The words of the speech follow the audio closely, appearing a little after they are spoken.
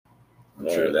I'm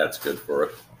sure that's good for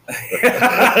it. Put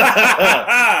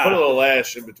a little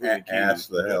ash in between the Ash keys.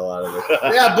 the hell out of it.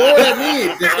 Yeah, blow it at me,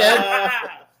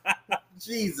 dickhead.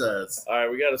 Jesus. All right,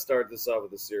 we got to start this off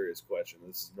with a serious question.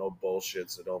 This is no bullshit,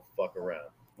 so don't fuck around.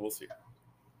 We'll see.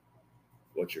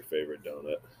 What's your favorite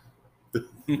donut?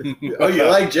 Oh, you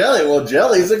like jelly? Well,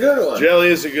 jelly's a good one. Jelly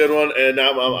is a good one, and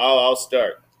I'll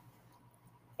start.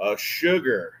 A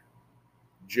sugar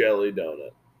jelly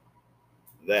donut.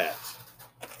 That.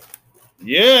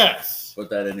 Yes. Put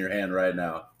that in your hand right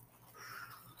now.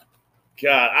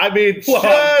 God, I mean,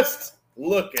 just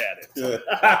look at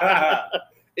it.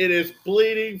 It is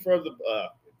bleeding from the. God.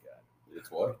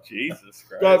 It's what? Jesus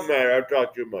Christ. Doesn't matter. I've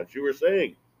talked too much. You were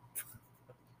saying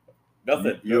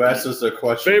Nothing. You asked us a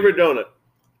question. favorite donut.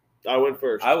 I went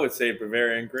first. I would say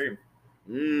Bavarian cream.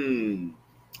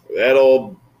 That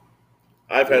old.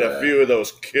 I've had Yeah. a few of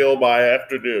those kill by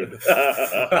afternoon.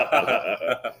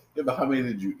 Yeah, but how many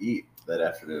did you eat that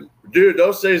afternoon? Dude,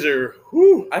 those days are.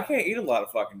 Whew. I can't eat a lot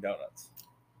of fucking donuts.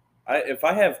 If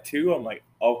I have two, I'm like,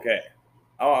 okay.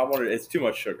 I wonder, it's too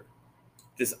much sugar.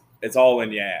 Just, it's all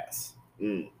in your ass.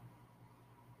 Mm.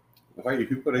 Why are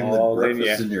you putting Oh, the then,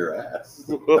 breakfast yeah. in your ass?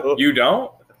 You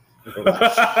don't?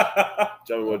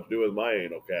 Tell me what to do with my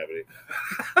anal cavity.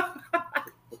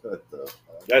 What the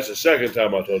fuck? That's the second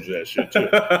time I told you that shit, too.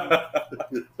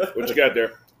 What you got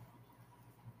there?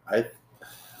 I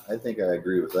think I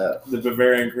agree with that. The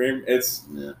Bavarian cream, it's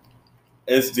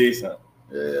decent.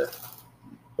 Yeah.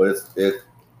 But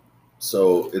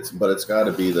it's got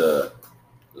to be the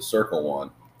circle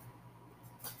one,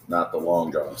 not the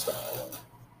Long John style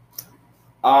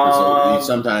one.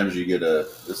 Sometimes you get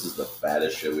this is the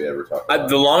fattest shit we ever talked about.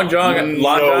 The Long John,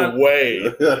 No way.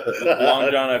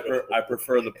 Long John, I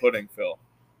prefer the pudding fill.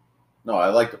 No, I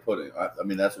like the pudding. I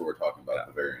mean, that's what we're talking about. Yeah.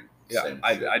 Bavarian. Yeah, Same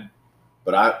shit. I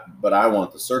But I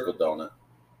want the circle donut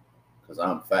because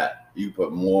I'm fat. You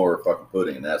put more fucking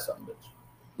pudding in that son of a bitch.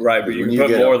 right, but you When can you put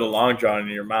get more a- of the Long John in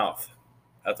your mouth.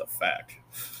 That's a fact.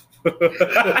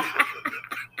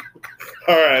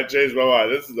 All right, I changed my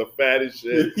mind. This is the fattest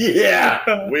shit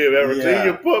Yeah. we have ever seen. Yeah.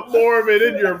 You put more of it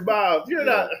in your mouth. You're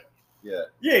not. Yeah.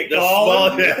 Yeah, The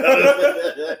small,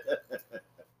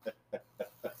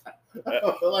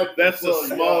 that's the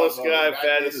smallest guy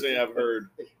fattest thing I've heard.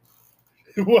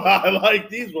 Well, I like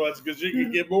these ones because you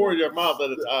can get more in your mouth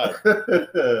at a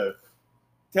time.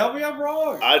 Tell me I'm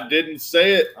wrong. I didn't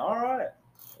say it, All right.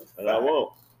 and I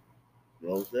won't. You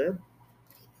know what I'm saying?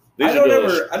 I These are don't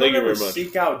delicious. ever Thank you very much.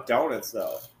 seek out donuts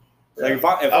though. Yeah. Like if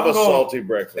I'm a going, salty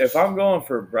breakfast. if I'm going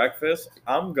for breakfast,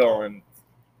 I'm going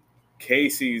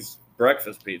Casey's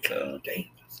breakfast pizza. Damn.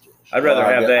 I'd rather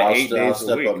have that I'll 8 days I'll a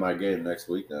step week. up my game next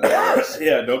week now.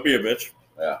 Yeah, don't be a bitch.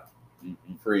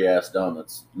 Free ass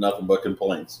donuts. Nothing but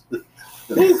complaints.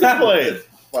 Who's playing?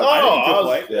 Well, I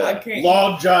Oh, didn't complain. yeah. I can't.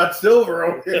 Long John Silver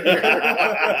over here.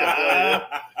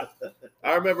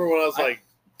 I remember when I was like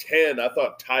 10, I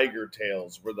thought Tiger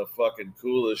Tails were the fucking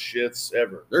coolest shits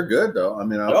ever. They're good though. I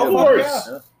mean, Of give them- course.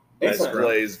 Yeah. Nice Decent.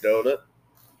 glazed donut.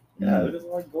 Yeah, it is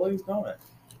like glazed donut.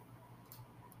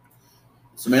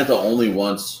 Samantha only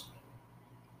wants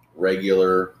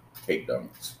regular cake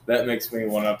donuts. That makes me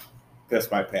want to piss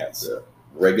my pants. Yeah.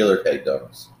 Regular cake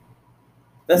donuts.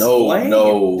 That's No, lame.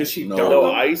 no, Does she no. dunk No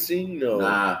them? icing, no.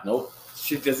 Nah, nope,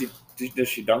 Does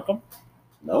she dunk them?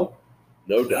 nope.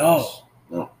 No donuts.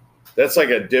 No. That's like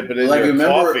a dip it in Like your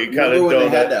coffee kind of when they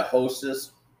had donut. that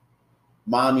Hostess?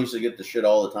 Mom used to get the shit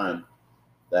all the time.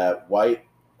 That white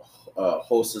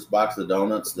Hostess box of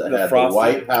donuts that The had frosted? the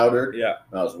white powdered. Yeah.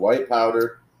 That was white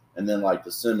powder, and then like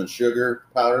the cinnamon sugar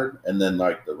powdered, and then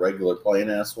like the regular plain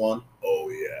ass one. Oh,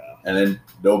 yeah. And then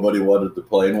nobody wanted the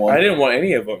plain one. I didn't want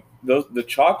any of them. The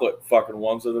chocolate fucking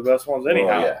ones are the best ones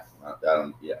anyhow.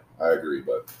 Well, I agree,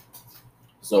 but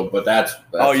that's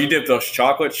Oh, you dip those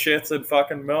chocolate shits in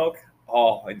fucking milk?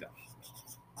 Oh, I know.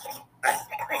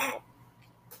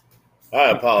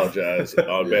 I apologize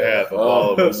on Yeah. behalf of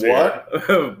all of us here.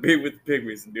 What? Be with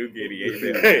pygmies and Newgate.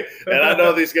 Amen. Hey, and I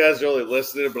know these guys are only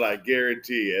listening, but I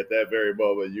guarantee at that very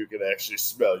moment you can actually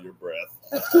smell your breath.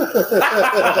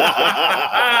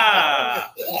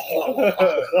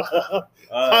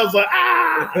 I was like,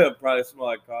 ah! Probably smell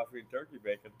like coffee and turkey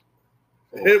bacon.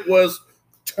 It was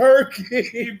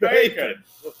turkey bacon.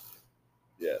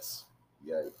 Yes.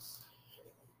 Yikes.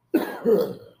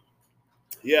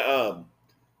 Yeah.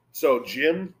 So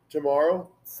gym tomorrow,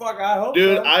 Fuck, I hope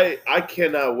dude. so. I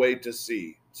cannot wait to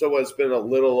see. So it's been a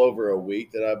little over a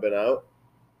week that I've been out.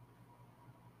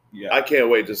 Yeah. I can't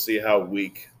wait to see how a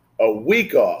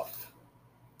week off,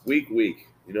 week.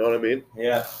 You know what I mean?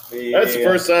 Yeah. That's the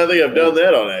first time I think I've done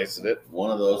that on accident.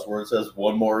 One of those where it says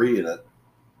one more E in it.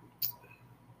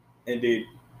 Indeed.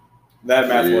 That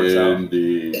math works out.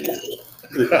 Indeed.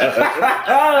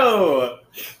 Oh!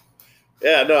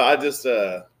 Yeah, no, I just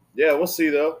yeah, we'll see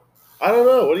though. I don't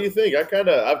know. What do you think? I kind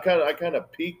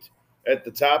of peaked at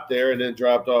the top there and then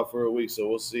dropped off for a week, so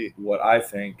we'll see. What I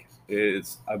think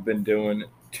is I've been doing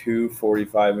 2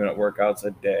 45-minute workouts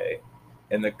a day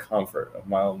in the comfort of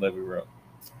my own living room.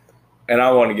 And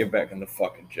I want to get back in the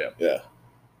fucking gym. Yeah.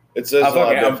 It's a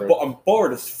lot different. I'm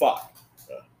bored as fuck.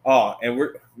 Yeah. Oh, and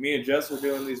me and Jess are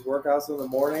doing these workouts in the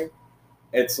morning.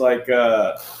 It's like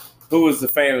who was the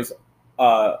famous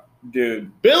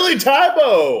dude? Billy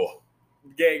Tybo.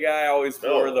 Gay guy always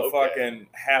wore the fucking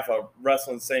half a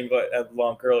wrestling singlet, had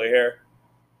long curly hair.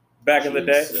 Back in the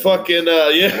day. Fucking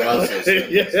yeah. Russell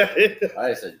Simmons. Yeah.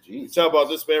 I said, geez. Talk about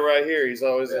this man right here. He's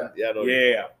always Yeah.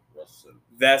 Yeah. Russell.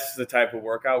 That's the type of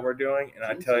workout we're doing. And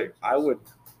I tell you, I would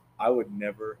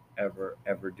never, ever,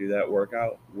 ever do that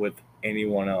workout with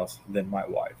anyone else than my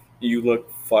wife. You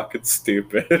look fucking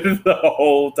stupid the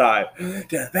whole time.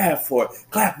 To bat for it.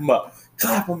 Clap them up.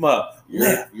 Clap them up.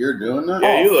 You're doing that?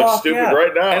 Yeah, you look fuck stupid yeah.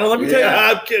 right now. And let me tell you,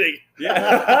 I'm kidding.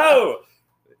 Yeah. Oh.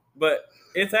 But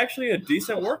it's actually a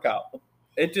decent workout.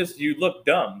 It just, you look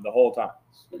dumb the whole time.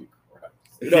 Sweet Christ.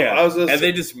 No, I was and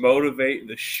they just motivate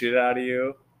the shit out of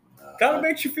you. Kind of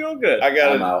makes you feel good. I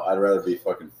got I'm out. I'd rather be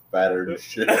fucking fatter than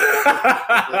shit.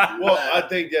 Well, I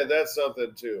think that's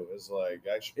something too. It's like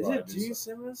I should. Is probably it do Gene something.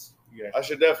 Simmons? Yeah. I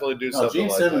should definitely do No, something Gene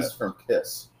like Simmons that. from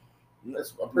Kiss. I'm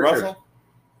pretty Russell?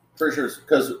 sure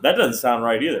because That doesn't sound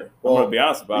right either. Well, I'm going to be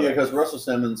honest about yeah, it. because Russell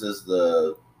Simmons is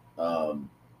the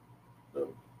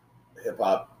hip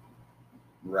hop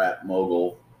rap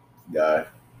mogul guy.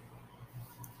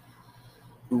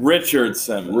 Richard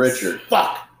Simmons. Richard.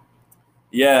 Fuck.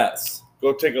 Yes.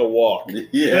 Go take a walk.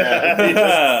 Yeah. He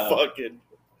just fucking.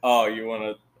 Oh, you want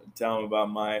to tell him about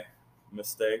my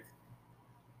mistake?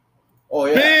 Oh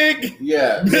yeah. Big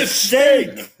Yeah.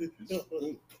 mistake.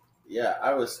 Yeah,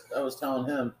 I was telling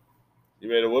him You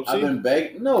made a whoopsie. I've been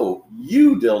begging. No,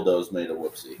 you dildos made a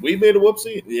whoopsie. We made a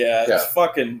whoopsie. Yeah, Yeah. it's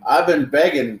fucking. I've been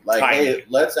begging, like, Tiny. hey,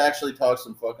 let's actually talk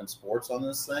some fucking sports on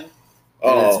this thing. And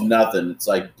Oh, it's nothing. It's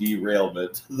like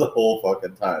derailment the whole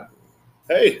fucking time.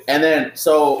 hey, And then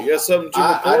so you got something to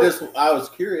I report? I was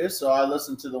curious, so I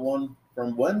listened to the one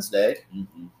from Wednesday,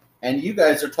 and you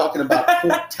guys are talking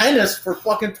about tennis for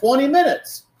fucking 20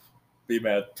 minutes. Be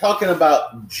mad. Talking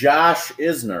about Josh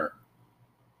Isner.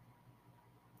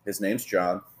 His name's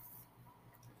John.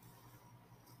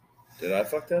 Did I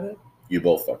fuck that up? You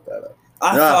both fucked that up.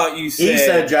 I No, thought you said. He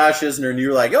said Josh Isner, and you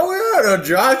were like, oh, yeah, no,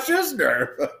 Josh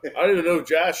Isner. I don't even know who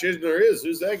Josh Isner is.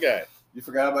 Who's that guy? You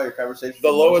forgot about your conversation? The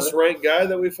from lowest Wednesday? ranked guy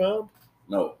that we found?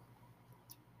 No.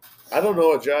 I don't know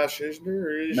what Josh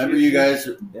Isner is. Remember you guys?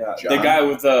 Yeah, John? the guy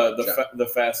with John. the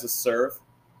fastest serve.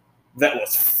 That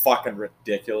was fucking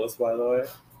ridiculous, by the way.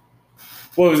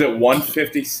 What was it,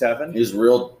 157? He's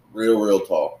real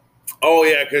tall. Oh,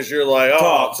 yeah, because you're like,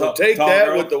 Tall, so tall, take tall that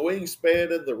girl. with the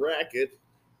wingspan and the racket.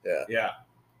 Yeah. Yeah.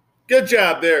 Good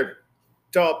job there.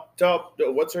 Top.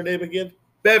 What's her name again?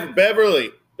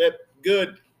 Beverly.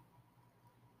 Good.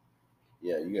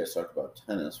 Yeah, you guys talked about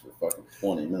tennis for fucking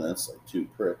 20 minutes, like two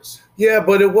pricks. Yeah,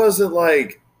 but it wasn't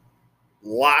like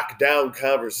lockdown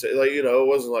conversation. Like, it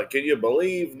wasn't like, can you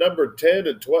believe number 10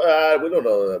 and 12? We don't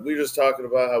know that. We were just talking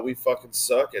about how we fucking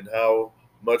suck and how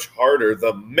much harder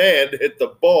the men hit the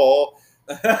ball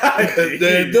than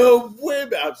the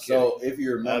women. I'm kidding. So if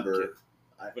you I'm remember,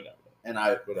 kidding.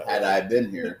 had I been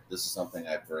here, this is something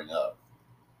I bring up.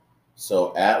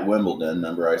 So at Wimbledon,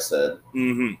 remember I said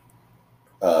Mm-hmm.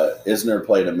 Isner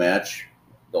played a match,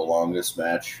 the longest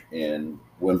match in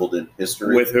Wimbledon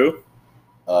history. With who?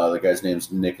 The guy's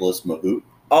name's Nicholas Mahut.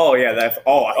 Oh, yeah. He needs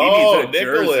a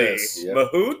Nicholas. jersey. Yep.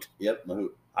 Mahout? Yep, Mahut.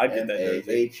 I'd get that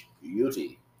jersey.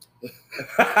 Mahut.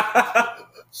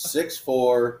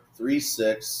 6'4",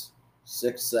 3'6",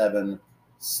 6'7",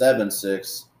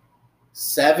 7'6",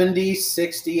 70,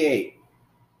 68.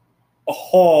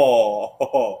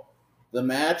 Oh. The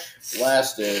match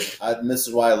lasted, and this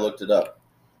is why I looked it up,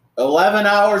 11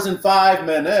 hours and 5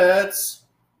 minutes.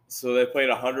 So they played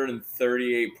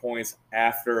 138 points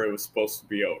after it was supposed to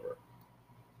be over.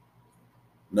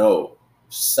 No,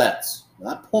 sets,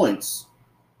 not points.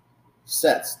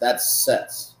 Sets, that's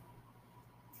sets.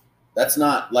 That's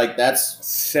not, like, that's...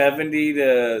 70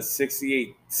 to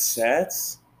 68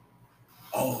 sets?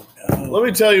 Oh, no. Let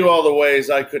me tell you all the ways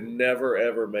I could never,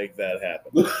 ever make that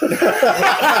happen.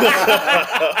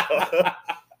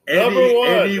 Number one.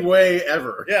 Any way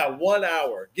ever. Yeah, 1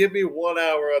 hour. Give me 1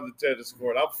 hour on the tennis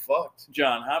court. I'm fucked.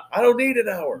 John, I don't need an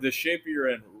hour. the shape you're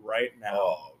in right now,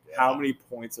 Oh, How many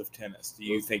points of tennis do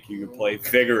you think you can play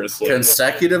vigorously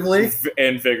Consecutively?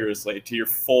 and vigorously to your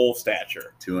full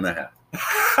stature? 2.5.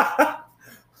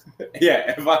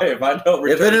 Yeah, if I don't.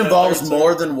 If it return involves that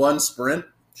more than one sprint,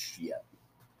 shit.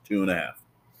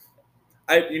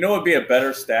 2.5. you know, what'd be a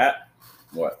better stat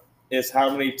What? is how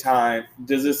many times.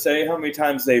 Does it say how many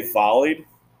times they volleyed?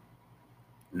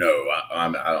 No,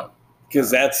 I don't. Because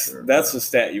that's Sure. the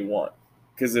stat you want.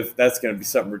 Because if that's going to be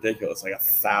something ridiculous, like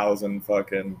 1,000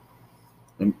 fucking.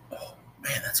 Oh,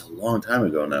 man, that's a long time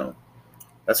ago now.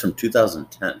 That's from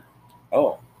 2010.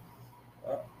 Oh,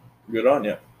 good on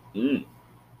you. Mm.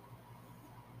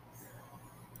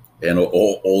 And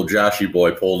old Joshy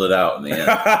boy pulled it out in the end.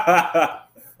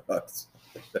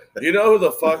 You know who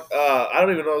the fuck? I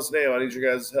don't even know his name. I need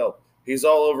your guys' help. He's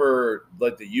all over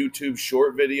like the YouTube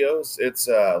short videos. It's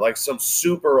like some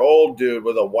super old dude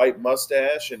with a white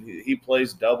mustache, and he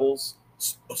plays doubles.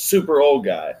 Super old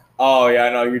guy. Oh yeah, I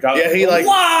know you're talking. Yeah, he like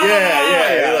Wow!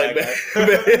 yeah. He like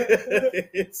okay.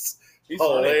 it's He's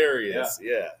funny. hilarious.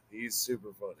 Yeah, he's super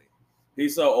funny.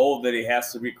 He's so old that he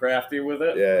has to be crafty with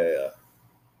it. Yeah.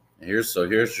 Here's John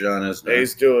Isner.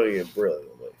 He's doing it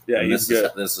brilliantly. Yeah, And he's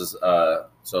this good. is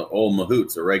so old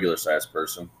Mahout's a regular sized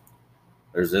person.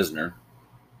 There's Isner.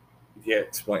 Yeah,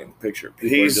 explain the picture.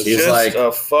 People He's are just like-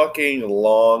 a fucking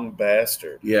long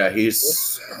bastard. Yeah,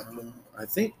 he's. I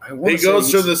think I want He to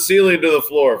goes from the ceiling to the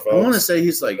floor, folks. I want to say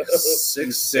he's like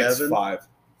 6'7". 6'5".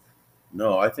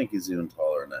 No, I think he's even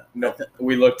taller than that. No,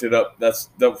 we looked it up. That's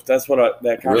what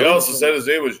that He conversation. also said his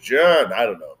name was John. I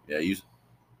don't know. Yeah, you.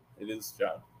 It is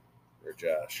John. Or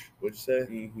Josh. What'd you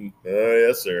say? Mm-hmm. Oh,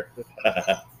 yes, sir.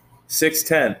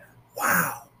 6'10".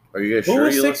 Wow. Are you guys Who sure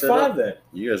was you looked it 6'5" up? then?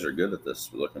 You guys are good at this,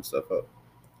 looking stuff up.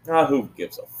 Ah, who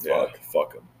gives a Yeah, fuck?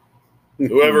 fuck him.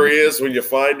 Whoever he is, when you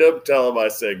find him, tell him I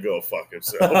said go fuck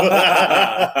himself.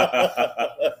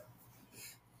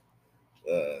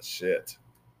 Shit.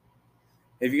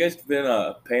 Have you guys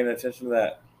been paying attention to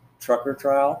that trucker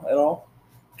trial at all?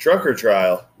 Trucker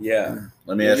trial. Yeah.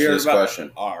 Let me Have ask you you heard this about-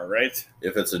 question: All right.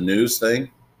 if it's a news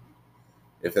thing,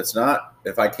 if it's not,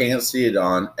 if I can't see it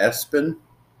on ESPN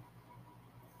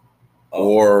Oh.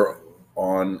 or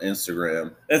on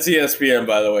Instagram, That's ESPN,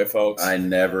 by the way, folks. I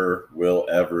never will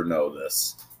ever know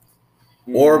this.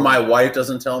 Or my wife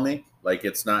doesn't tell me, like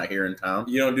it's not here in town.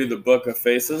 You don't do the book of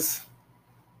faces?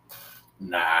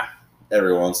 Nah,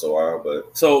 every once in a while,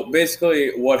 but So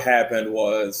basically what happened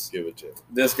was Give it to him.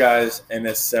 this guy's in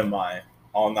his semi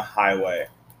on the highway,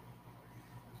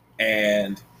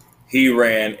 and he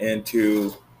ran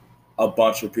into a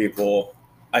bunch of people.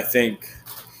 I think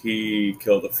he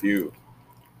killed a few.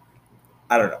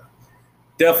 I don't know.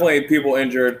 Definitely people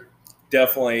injured.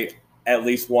 Definitely at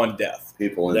least one death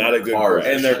people in Not a good cars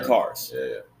crash. in their cars. Yeah,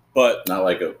 yeah. But Not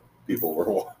like people were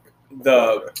walking.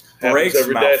 the brakes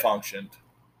every day. malfunctioned.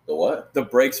 The what? The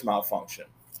brakes malfunctioned.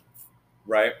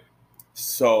 Right?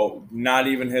 So not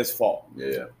even his fault.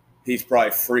 Yeah. He's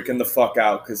probably freaking the fuck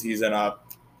out because he's in a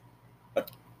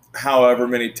however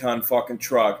many ton fucking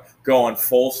truck going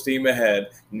full steam ahead.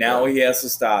 Now he has to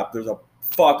stop. There's a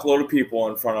fuckload of people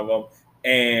in front of him,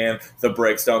 and the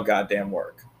brakes don't goddamn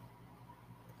work.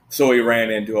 So he ran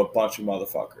into a bunch of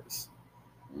motherfuckers.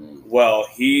 Mm. Well,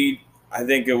 I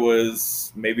think it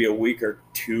was maybe a week or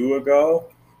two ago,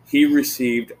 he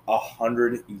received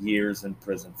 100 years in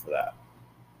prison for that.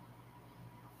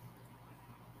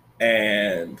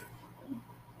 And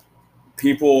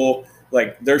people,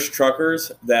 like, there's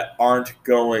truckers that aren't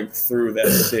going through that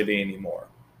city anymore.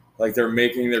 Like, they're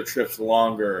making their trips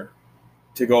longer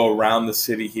to go around the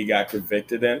city he got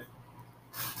convicted in.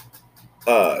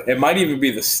 It might even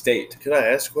be the state. Can I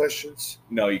ask questions?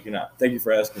 No, you cannot. Thank you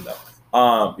for asking,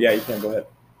 though. Yeah, you can. Go ahead.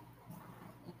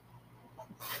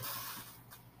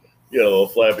 You got a little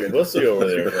flappy pussy over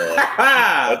there.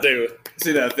 I think.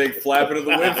 See that thing flapping in the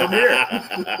wind from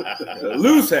here?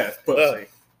 Loose ass pussy.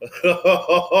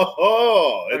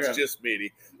 Oh, it's Okay. just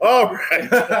meaty. All right.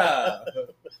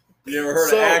 You ever heard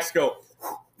So- of axe go?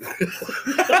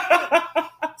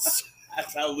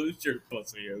 That's how loose your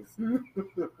pussy is.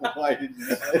 Why did you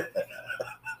say that?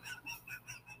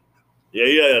 Yeah,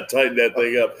 you gotta tighten that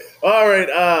thing up. All right.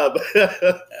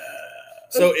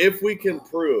 So if we can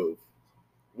prove,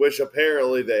 which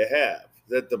apparently they have,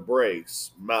 that the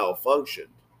brakes malfunctioned,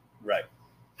 Right.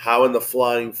 how in the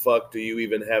flying fuck do you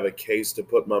even have a case to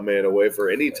put my man away for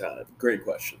any time? Great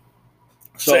question.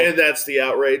 So, Saying that's the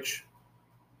outrage.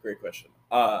 great question.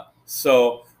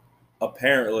 So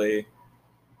apparently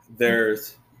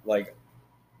there's like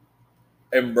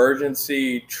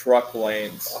emergency truck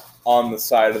lanes on the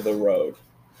side of the road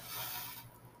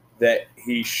that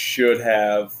he should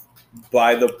have,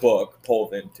 by the book,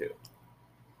 pulled into.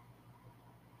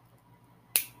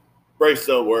 Brakes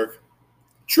don't work.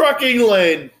 Trucking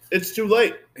lane. It's too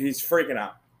late. He's freaking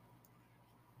out.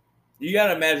 You got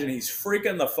to imagine he's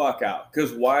freaking the fuck out.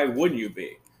 Because why wouldn't you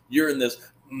be? You're in this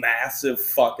massive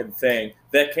fucking thing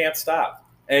that can't stop.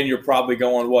 And you're probably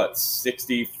going,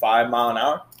 65 mile an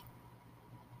hour?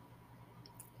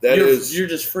 You're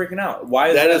just freaking out. Why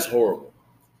is that? That is horrible.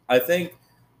 I think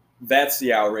that's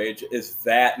the outrage, is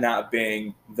that not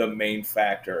being the main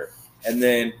factor. And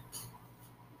then,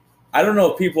 I don't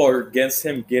know if people are against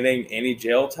him getting any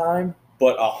jail time,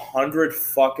 but 100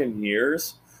 fucking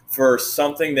years for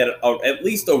something that at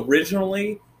least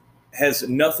originally has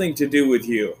nothing to do with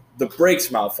you. The brakes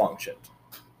malfunctioned.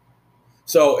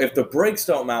 So if the brakes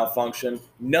don't malfunction,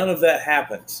 none of that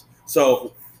happens.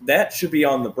 So that should be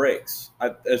on the brakes,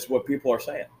 is what people are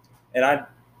saying. And I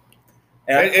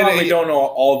probably don't know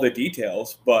all the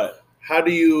details, but how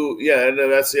do you? Yeah, and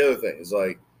that's the other thing. Is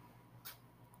like,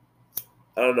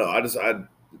 I don't know.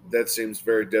 That seems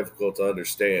very difficult to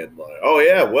understand. Like, oh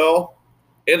yeah, well,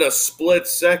 in a split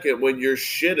second when your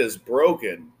shit is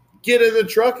broken, get in the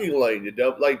trucking lane. You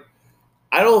dump. Like,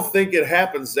 I don't think it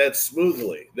happens that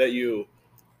smoothly that you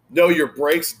know your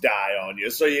brakes die on you,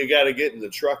 so you got to get in the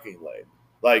trucking lane.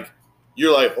 Like,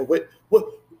 you're like, oh, wait, what?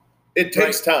 It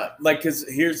takes time. Like, because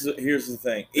here's the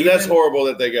thing. And that's horrible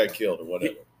that they got killed or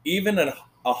whatever. Even a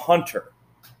hunter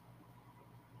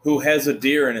who has a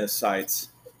deer in his sights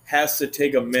has to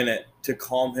take a minute to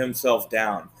calm himself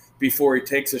down before he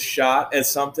takes a shot at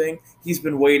something he's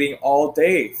been waiting all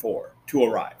day for to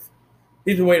arrive.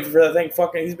 He's been waiting for that thing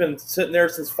he's been sitting there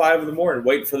since 5 a.m.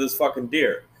 waiting for this fucking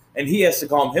deer. And he has to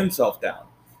calm himself down.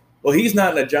 Well, he's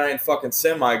not in a giant fucking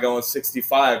semi going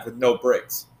 65 with no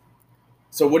brakes.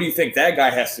 So what do you think that guy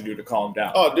has to do to calm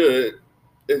down? Oh, dude,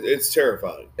 it's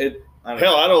terrifying. I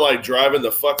don't like driving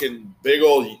the fucking big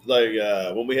old,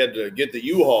 when we had to get the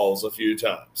U-Hauls a few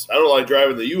times. I don't like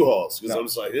driving the U-Hauls because I'm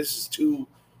just like, this is too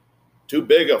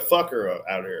big a fucker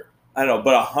out here. I know,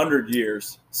 but 100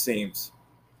 years seems.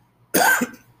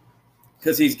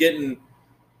 Because it's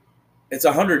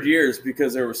 100 years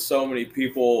because there were so many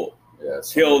people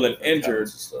killed and injured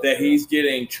that he's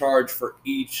getting charged for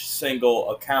each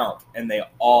single account, and they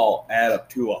all add up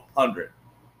to 100.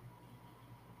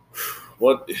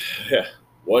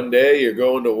 One day you're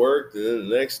going to work, the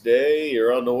next day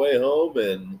you're on the way home,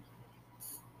 and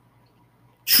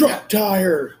truck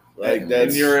tire. Like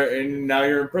that's and now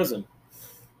you're in prison.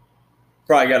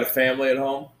 Probably got a family at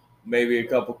home, maybe a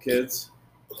couple kids,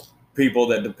 people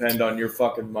that depend on your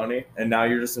fucking money, and now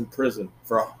you're just in prison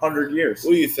for 100 years.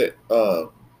 What do you think?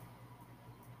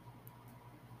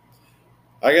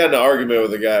 I got in an argument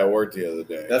with a guy at work the other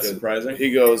day. That's surprising.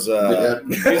 He goes,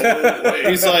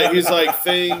 he's like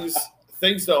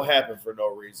things don't happen for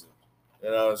no reason.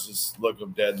 And I was just looking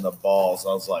him dead in the balls. I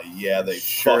was like, yeah, they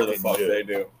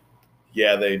do.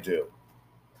 Yeah, they do.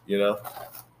 You know?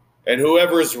 And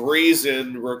whoever's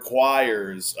reason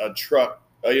requires a trucker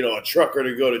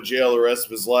to go to jail the rest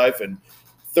of his life, and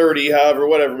 30,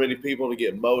 whatever many people to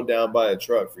get mowed down by a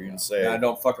truck for you to say. I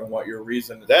don't fucking want your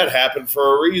reason. That happened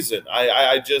for a reason.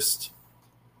 I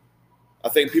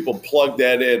think people plug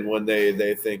that in when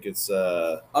they think it's.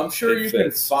 I'm sure you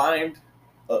can find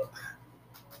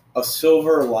a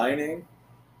silver lining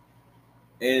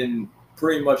in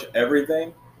pretty much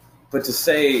everything, but to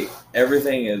say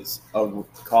everything is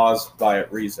caused by a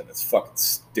reason is fucking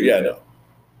stupid. Yeah, no.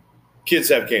 Kids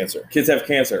have cancer.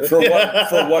 For what?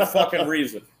 For what fucking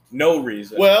reason? No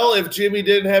reason. Well, if Jimmy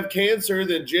didn't have cancer,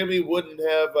 then Jimmy wouldn't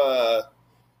have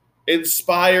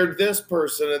inspired this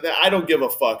person. And I don't give a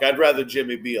fuck. I'd rather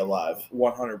Jimmy be alive.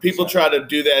 100%. People try to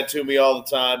do that to me all the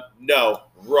time. No,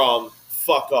 wrong.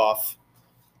 Fuck off.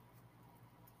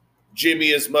 Jimmy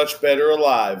is much better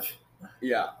alive.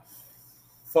 Yeah.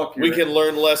 Fuck you. We can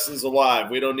learn lessons alive.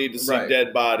 We don't need to see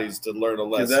dead bodies to learn a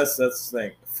lesson. That's the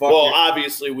thing.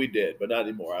 Obviously we did, but not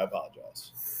anymore. I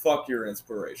apologize. Fuck your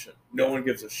inspiration. No one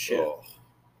gives a shit. Oh.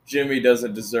 Jimmy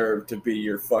doesn't deserve to be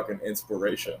your fucking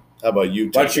inspiration. How about you?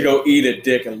 Why don't you go eat a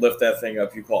dick and lift that thing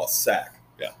up you call a sack?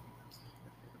 Yeah.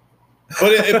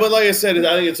 But like I said,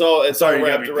 I think it's all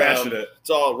wrapped around. Passionate. It's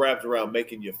all wrapped around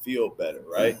making you feel better,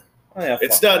 right? Oh, yeah,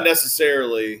 it's not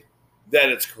necessarily that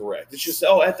it's correct. It's just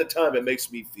at the time it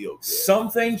makes me feel good. Some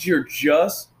things you're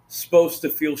just supposed to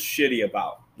feel shitty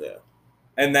about. Yeah.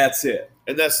 And that's it.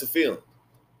 And that's the feeling.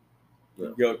 Yeah.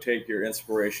 Go take your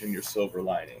inspiration, your silver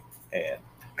lining,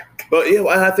 But yeah,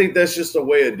 I think that's just a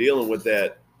way of dealing with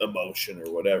that emotion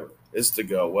or whatever. Is to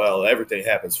go, well, everything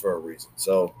happens for a reason.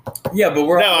 So yeah, but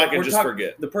I can just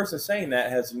forget. The person saying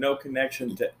that has no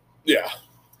connection to. Yeah.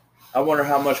 I wonder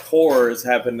how much horror has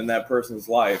happened in that person's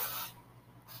life.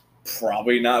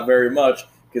 Probably not very much,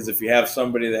 Because if you have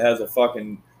somebody that has a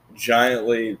fucking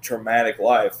giantly traumatic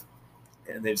life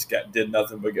and they just did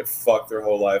nothing but get fucked their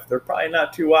whole life, they're probably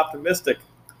not too optimistic.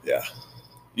 Yeah.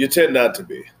 You tend not to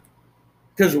be.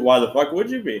 Because why the fuck would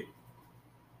you be?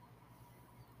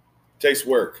 Takes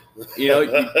work. You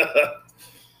know,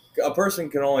 a person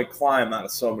can only climb out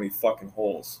of so many fucking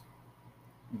holes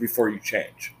before you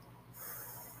change.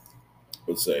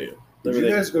 What say you? Did you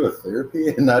guys go to therapy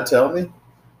and not tell me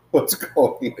what's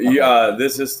going on? Yeah,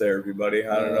 this is therapy, buddy.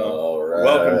 I don't know. All right.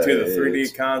 Welcome to the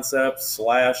 3D concept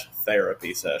 /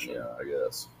 therapy session. Yeah, I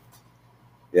guess.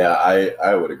 Yeah,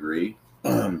 I would agree.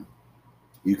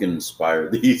 You can inspire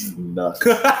these nuts.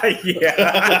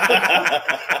 Yeah.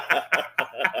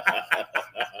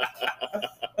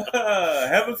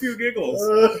 Have a few giggles.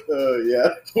 Yeah.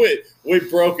 We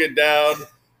broke it down,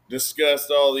 discussed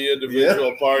all the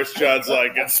individual parts. John's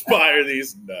like, inspire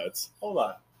these nuts. Hold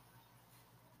on.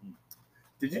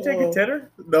 Did you take a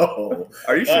titter? No.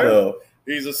 Are you sure? No.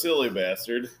 He's a silly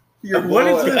bastard. You're What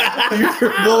is blowing- this?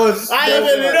 You're blowing I smoke haven't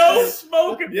in my No face.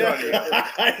 smoking, Yeah, buddy.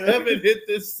 I haven't hit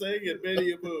this thing in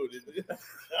many a mood.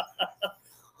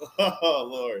 Oh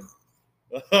Lord.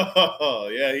 Oh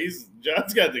yeah,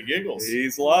 John's got the giggles.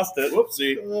 He's lost it.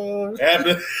 Whoopsie.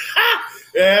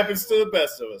 It happens to the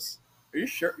best of us. Are you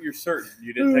sure? You're certain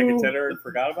you didn't take a titter and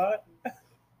forgot about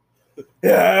it?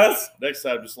 Yes. Next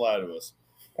time, just lie to us.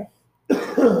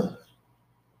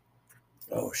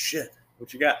 Oh shit.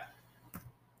 What you got?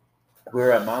 We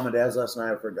were at Mom and Dad's last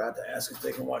night. I forgot to ask if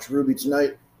they can watch Ruby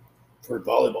tonight for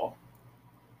volleyball.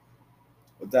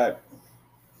 What that?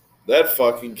 That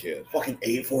fucking kid. Fucking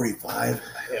 8:45.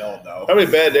 Hell no. How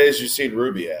many bad days you seen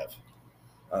Ruby have?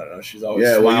 I don't know. She's always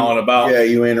well, smiling about. Yeah,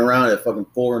 you ain't around at fucking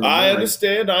 4 in the I morning.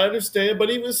 understand, but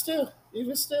even still.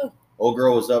 Old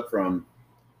girl was up from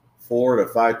 4 to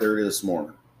 5:30 this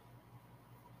morning.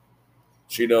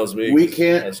 She knows me. We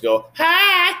can't. Let's go.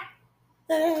 Hi.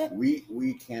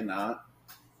 We cannot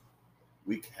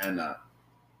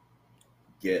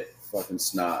get fucking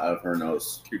snot out of her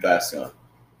nose fast enough.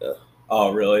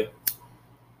 Oh, really?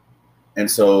 And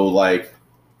so, like,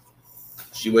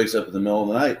 she wakes up in the middle of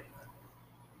the night.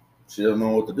 She doesn't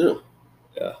know what to do.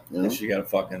 Yeah. You know? She got a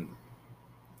fucking.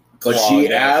 But clogged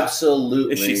she ass.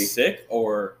 absolutely. Is she sick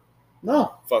or?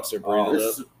 No. Fucks her breathing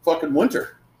It's up. fucking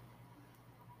winter.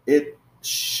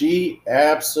 She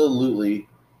absolutely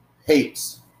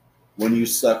hates when you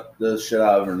suck the shit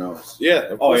out of her nose. Yeah,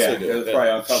 of Oh course yeah, they do. it's probably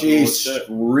uncomfortable. She as shit.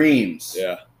 screams.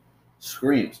 Yeah.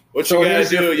 Screams. What So you gotta here's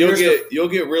do, the- you'll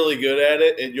here's get really good at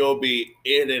it, and you'll be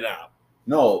in and out.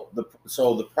 No,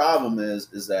 so the problem is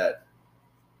that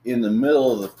in the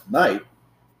middle of the night,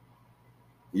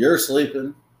 you're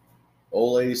sleeping,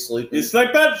 old lady's sleeping. You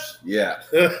sleep, bitch? Yeah,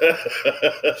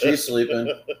 she's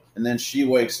sleeping, and then she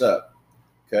wakes up.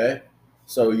 Okay,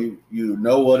 so you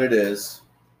know what it is.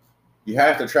 You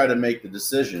have to try to make the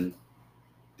decision.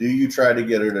 Do you try to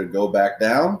get her to go back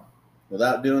down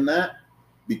without doing that?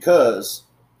 Because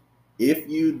if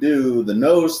you do the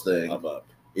nose thing, I'm up.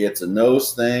 it's a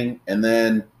nose thing, and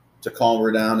then to calm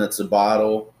her down, it's a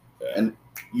bottle, Yeah. and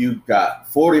you got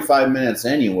 45 minutes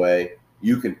anyway.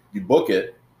 You book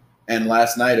it, and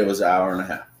last night it was an hour and a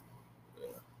half. Yeah.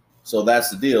 So that's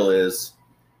the deal. Is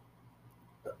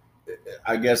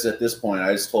I guess at this point,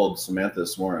 I just told Samantha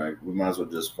this morning, we might as well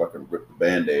just fucking rip the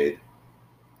Band-Aid.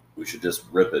 We should just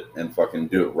rip it and fucking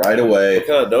do it right away. What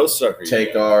kind of nose sucker? Take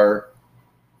you got? our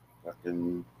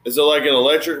fucking Is it like an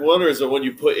electric one, or is it one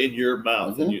you put in your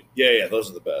mouth? Mhm. And yeah, those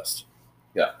are the best.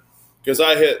 Yeah. Because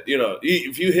I hit,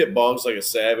 if you hit bongs like a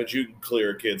savage, you can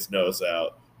clear a kid's nose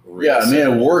out. real yeah. I mean, it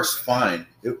simple. works fine.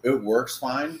 It works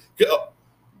fine.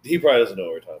 He probably doesn't know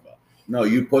what we're talking about. No,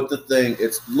 you put the thing.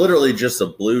 It's literally just a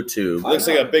blue tube. It looks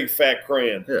like a big fat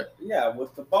crayon. Yeah,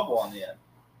 with the bubble on the end.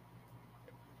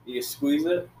 You squeeze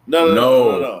it. No.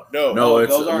 No, it's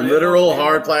those aren't literal in the-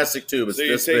 hard plastic tube. It's So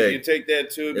you this take big. you take that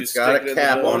tube. It's you got stick a it in the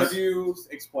cap nose. on One it. of you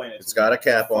explain it. It's got a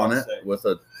cap on it fuck's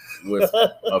sake. with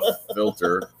a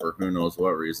filter for who knows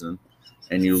what reason,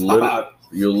 and you Fuck.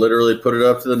 literally put it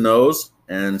up to the nose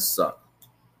and suck.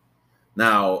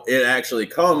 Now it actually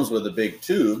comes with a big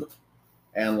tube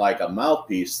and like a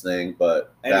mouthpiece thing,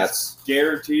 but And that's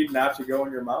guaranteed not to go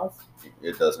in your mouth.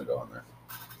 it doesn't go in there.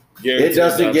 Guaranteed It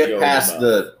doesn't not to go get in past your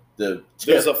mouth. the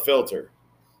There's tip, a filter.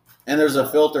 and there's a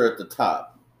filter at the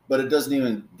top, but it doesn't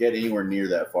even get anywhere near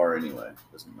that far anyway.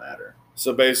 Doesn't matter.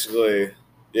 So basically,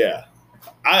 yeah.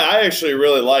 I actually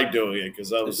really like doing it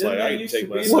because I was Didn't like, that I can used take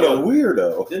to my be What a skill.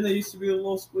 weirdo! Didn't they used to be the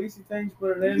little squeezy things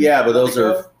put it in? Yeah, but those Let it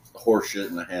are go? horseshit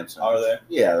and a ham sandwich. Are they?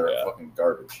 Yeah, they're Yeah. fucking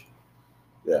garbage.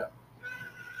 Yeah.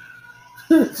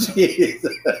 Jeez.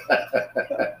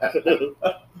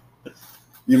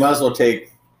 You might as well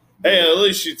take Hey, at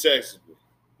least she texted me.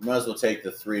 You might as well take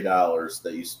the $3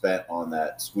 that you spent on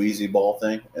that squeezy ball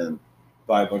thing and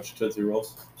Buy a bunch of Tootsie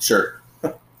Rolls. sure,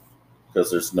 because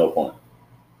there's no point.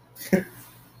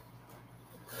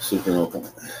 Super no point.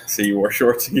 So you wore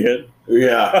shorts again?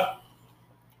 Yeah.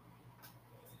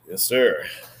 Yes, sir.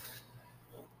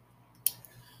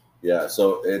 Yeah.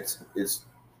 So it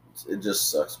just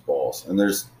sucks balls, and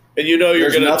there's And you know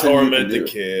you're There's going to nothing you torment can the do.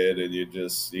 kid, and you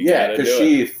yeah, gotta because do it.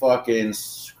 she fucking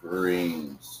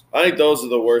screams, I think those are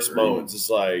the worst Scream. moments. It's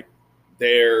like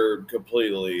they're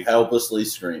completely, helplessly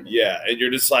screaming. yeah, and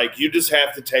you're just like, you just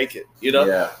have to take it. You know?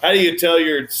 Yeah. How do you tell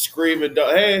your screaming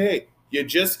dog, hey, you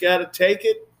just got to take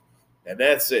it, and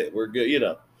that's it. We're good. You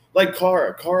know, like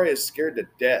Cara. Cara is scared to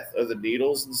death of the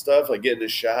needles and stuff, like getting a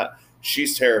shot.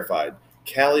 She's terrified.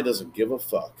 Callie doesn't give a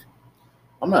fuck.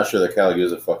 I'm not sure that Callie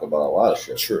gives a fuck about a lot of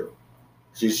shit. True.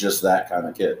 She's just that kind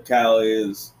of kid. Callie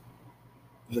is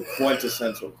the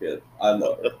quintessential kid. I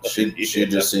love her. She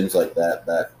just seems like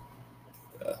that.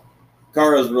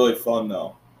 Kara's really fun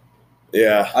though.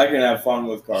 Yeah. I can have fun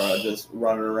with Kara, just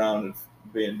running around and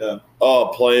being done.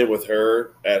 Oh, playing with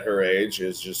her at her age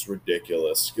is just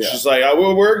ridiculous. 'Cause Yeah. she's like,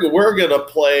 oh, we're gonna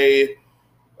play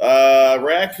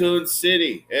Raccoon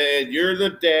City, and you're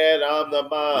the dad, I'm the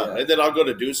mom, Yeah. and then I'll go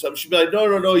to do something. She'll be like,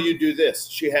 no, you do this.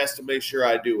 She has to make sure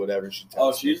I do whatever she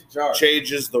Oh, tells me. she's in charge.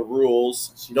 Changes the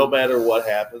rules no matter what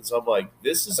happens. I'm like,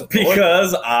 this is annoying.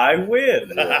 Because I win.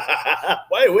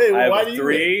 wait, I why have do a you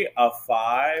 3, a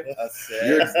 5, a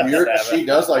 6, You're, a 7. she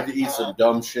does like to eat some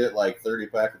dumb shit like 30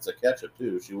 packets of ketchup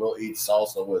too. She will eat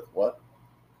salsa with what?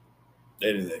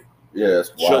 anything? Yeah,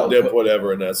 it's She'll wild. dip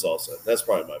whatever in that salsa. That's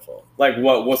probably my fault. Like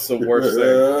what? What's the worst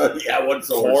thing? Yeah, what's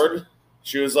the worst? Corn.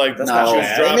 She was like, That's No, not she was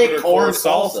bad. they dropping make her corn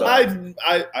salsa.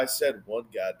 I said one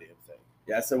goddamn thing.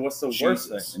 Yeah, I said, what's the worst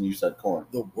thing? Jesus. And you said corn.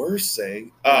 The worst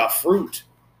thing, fruit.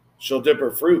 She'll dip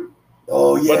her fruit.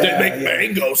 Oh yeah, But they make yeah.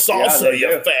 mango salsa, they you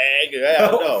do. fag. Yeah,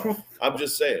 no. I'm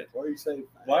just saying. Why are you saying?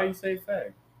 Why you say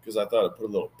fag? Because I thought it put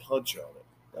a little punch on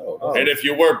it. Oh, And if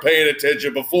you weren't paying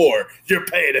attention before, you're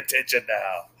paying attention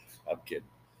now. I'm kidding.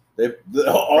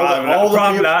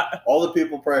 Probably not. all the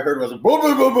people probably heard was boo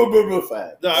boo boo boo boo boo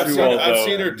fat. No, I've Too seen, old, I've though.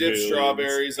 seen her dip Dudes.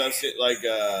 strawberries. I've seen,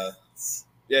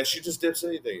 yeah, she just dips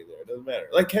anything in there. It doesn't matter.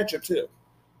 Like ketchup, too.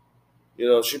 You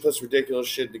know, she puts ridiculous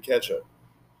shit into ketchup.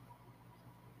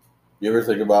 You ever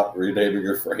think about renaming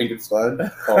your Frankenstein?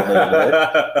 Calling it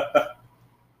a day?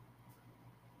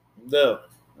 No.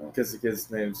 Because the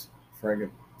kid's name's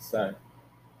Frankenstein.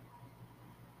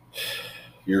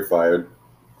 You're fired.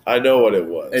 I know what it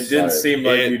was. It didn't Sorry. seem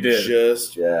like It you did.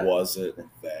 just Yeah. wasn't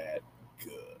that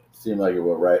good. Seemed like it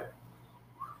went right.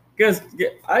 Because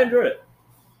I enjoyed it.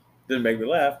 Didn't make me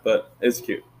laugh, but it's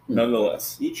cute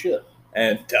nonetheless. Eat shit.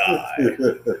 And die.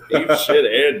 Eat shit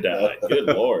and die. Good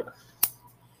lord.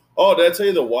 Oh, did I tell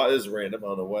you the Y is random? I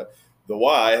don't know what. The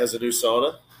Y has a new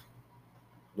sauna.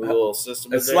 New little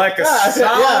system. It's in there. like a Yeah,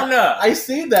 sauna. I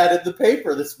seen that in the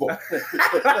paper this morning.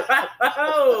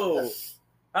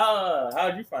 Oh.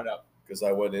 How'd you find out? Because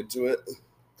I went into it.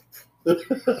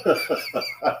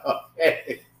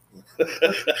 Hey,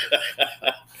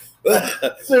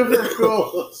 super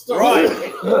cool story.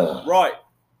 Right.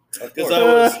 Because I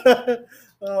was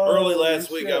Oh, early last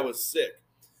week, shit. I was sick.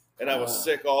 And I was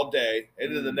sick all day.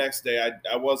 And then the next day,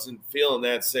 I wasn't feeling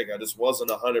that sick. I just wasn't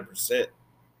 100%.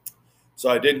 So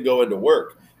I didn't go into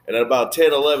work. And at about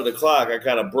 10, 11 o'clock, I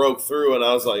kind of broke through and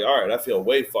I was like, all right, I feel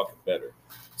way fucking better.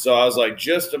 So I was like,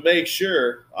 just to make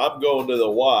sure, I'm going to the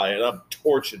Y and I'm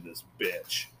torching this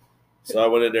bitch. So I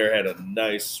went in there, had a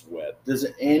nice sweat. Does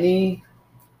any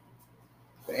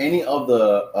of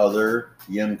the other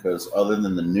Yimkas, other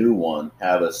than the new one,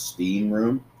 have a steam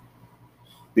room?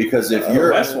 Because if The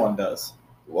you're West one does.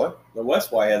 what The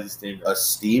West Y has a steam room. a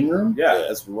steam room, Yeah,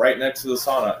 it's right next to the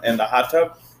sauna. And the hot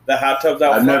tub out I've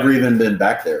front. never even been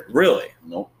back there. Really?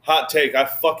 Nope. Hot take, I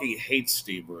fucking hate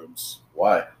steam rooms.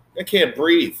 Why? I can't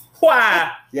breathe.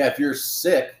 Why? Yeah, if you're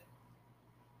sick,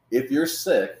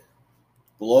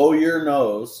 blow your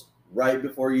nose right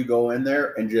before you go in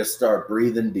there and just start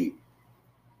breathing deep.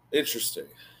 Interesting.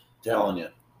 Telling you.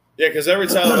 Yeah, because every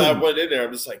time I went in there,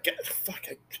 I'm just like, God, fuck,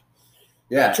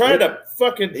 Yeah. I'm trying to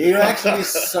fucking. You actually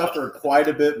suffer quite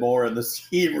a bit more in the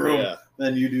steam room Yeah.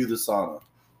 than you do the sauna.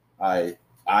 I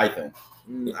think.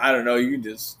 I don't know.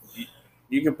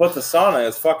 You can put the sauna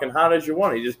as fucking hot as you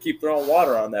want. You just keep throwing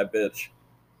water on that bitch.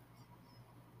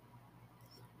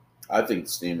 I think the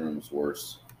steam room's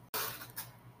worse.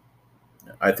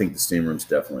 I think the steam room's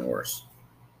definitely worse.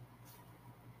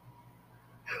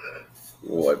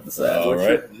 What's that? All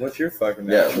right. What's your fucking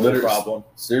Yeah, actual literally. problem?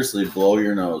 Seriously, blow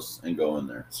your nose and go in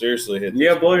there. Seriously, hit You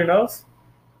gotta blow your nose?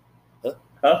 Huh?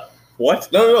 What?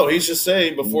 No. He's just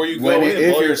saying before you go in, if blow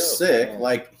your you're nose. sick,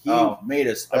 like he made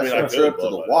a special I could trip to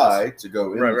blow the my Y to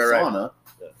go in Right, the right. sauna,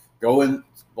 Yeah. go in,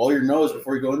 blow your nose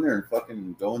before you go in there, and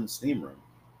fucking go in the steam room,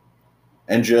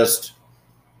 and just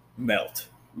Melt.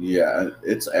 yeah,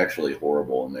 it's actually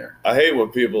horrible in there. I hate when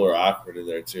people are awkward in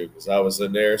there too, because I was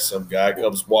in there. Some guy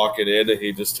comes walking in, and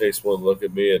he just takes one look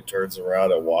at me and turns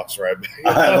around and walks right back.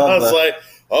 I love I was that. like,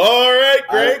 "All right,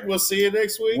 Greg, we'll see you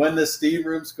next week." When the steam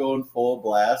room's going full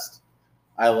blast,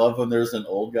 I love when there's an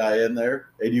old guy in there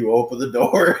and you open the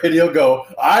door and he'll go,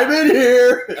 "I'm in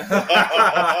here."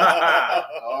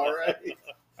 All right.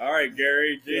 All right,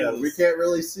 Gary. Jesus. Yeah, we can't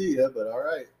really see you, but all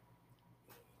right.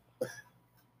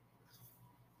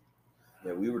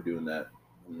 Yeah, we were doing that.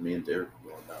 Me and Derek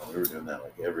were going down. We were doing that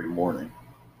like every morning.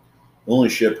 The only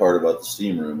shit part about the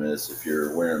steam room is if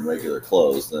you're wearing regular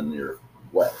clothes, then you're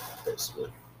wet, basically.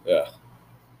 Yeah.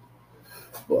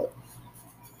 But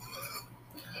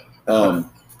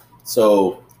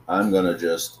so I'm gonna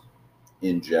just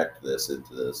inject this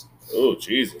into this. Oh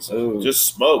Jesus! Ooh. Just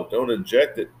smoke. Don't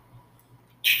inject it.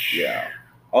 Yeah.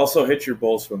 Also, hit your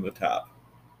bowls from the top.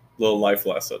 Little life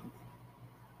lesson.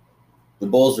 The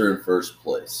Bulls are in first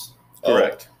place.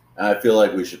 Correct. And I feel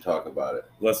like we should talk about it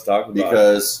Let's talk about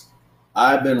because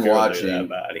I've been it. Purely watching that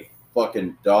body.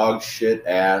 fucking dog shit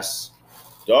ass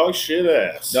Dog shit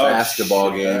ass. Dog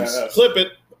basketball shit games ass. Clip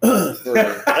it.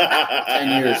 for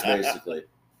 10 years, basically.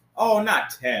 Oh,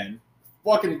 not 10.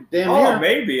 Fucking damn Oh, near.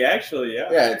 maybe, actually, yeah.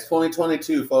 Yeah, it's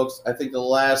 2022, folks. I think the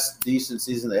last decent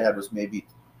season they had was maybe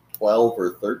 12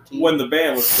 or 13. When the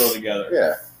band was still together.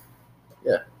 Yeah.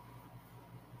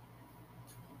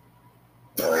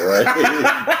 All right.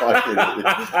 Fucking-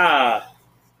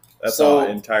 That's So,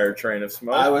 an entire train of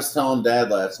smoke. I was telling Dad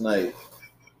last night,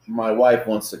 my wife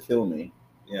wants to kill me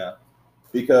yeah.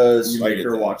 because You make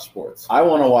her watch sports. I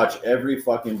want to watch every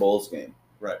fucking Bulls game.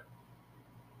 Right.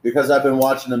 Because I've been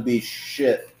watching them be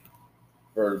shit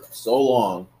for so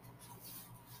long.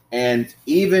 And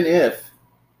even if,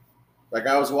 like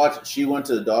I was watching, she went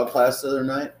to the dog class the other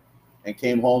night and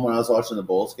came home when I was watching the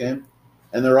Bulls game,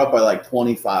 and they're up by like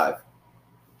 25.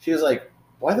 She was like,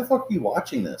 "Why the fuck are you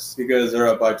watching this?" Because they're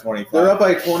up by 25. They're up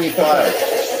by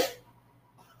 25.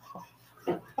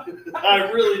 I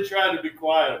really tried to be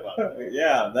quiet about it.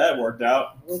 Yeah, that worked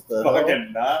out. What the hell?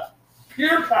 Fucking not.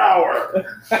 Pure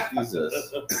power.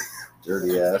 Jesus.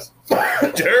 Dirty ass.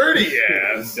 Dirty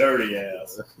ass. Dirty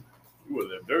ass. You were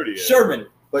them dirty ass. Sherman.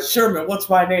 But- Sherman, what's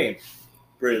my name?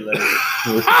 Pretty lady.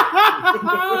 I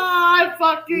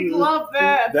fucking love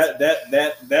that.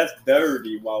 That's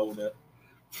dirty, Walter.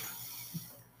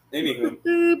 Anywho.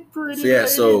 So yeah,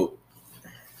 so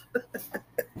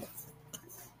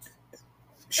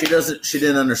she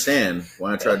didn't understand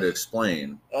when I tried to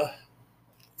explain.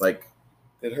 Like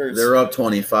It hurts. they're up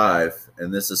 25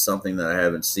 and this is something that I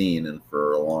haven't seen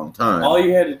for a long time. All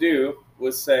you had to do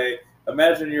was say,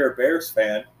 imagine you're a Bears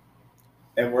fan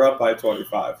and we're up by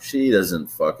 25. She doesn't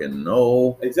fucking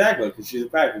know. Exactly, because she's a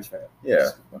Packers fan. Yeah.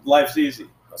 Life's easy.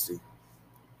 Pussy.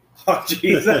 Oh,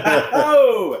 Jesus.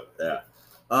 Oh!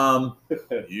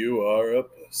 You are a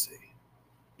pussy.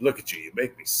 Look at you. You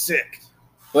make me sick.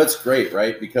 But it's great,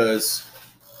 right? Because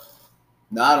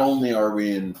not only are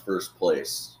we in first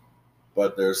place,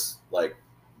 but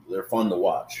they're fun to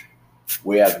watch.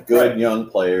 We have good Right. young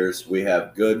players. We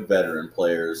have good veteran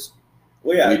players.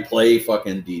 Well, yeah, We play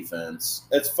fucking defense.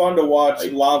 it's fun to watch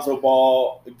Like- Lonzo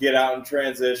Ball get out in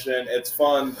transition. It's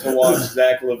fun to watch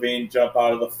Zach LaVine jump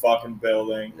out of the fucking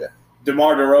building. Yeah.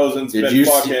 DeMar DeRozan's Did been you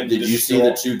fucking see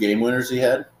the 2 game winners he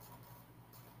had?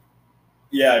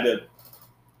 Yeah, I did.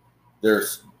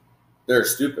 They're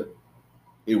stupid.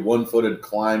 He 1-footed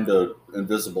climbed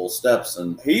invisible steps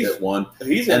and He's- hit one.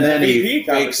 He's in And the then MVP he fake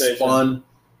conversation. spun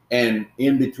and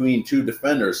in between 2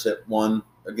 defenders hit one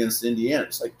against Indiana.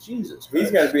 It's like, Jesus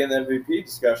He's Christ. got to be in the MVP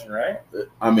discussion, right?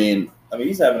 I mean, I mean,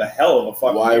 he's having a hell of a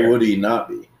fucking why year. would he not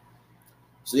be?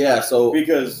 So, yeah, so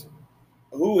Because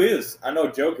who is? I know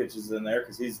Jokic is in there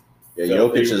because he's yeah,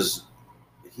 filthy. Jokic is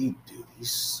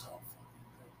he's so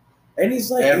and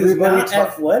he's like Everybody he's not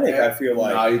athletic. I feel nah,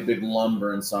 like. he's big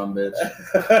lumbering some bitch.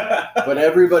 But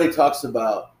everybody talks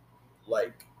about,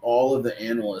 like, all of the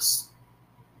analysts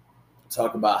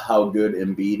talk about how good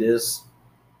Embiid is.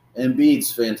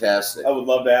 Embiid's fantastic. I would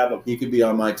love to have him. He could be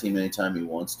on my team anytime he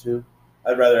wants to.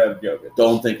 I'd rather have Jokic.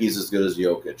 Don't think he's as good as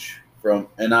Jokic. I'm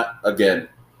not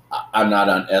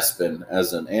on ESPN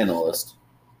as an analyst,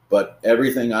 but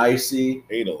everything I see,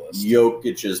 Analyst.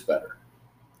 Jokic is better.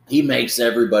 He makes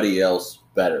everybody else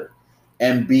better.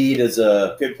 Embiid is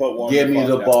a Could put one. give me fuck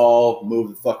the down. ball, move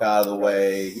the fuck out of the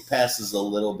way. He passes a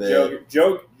little bit.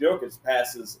 Jokic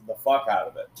passes the fuck out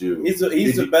of it. Dude, He's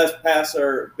the best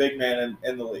passer, big man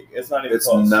in the league. It's not even it's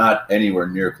close. not anywhere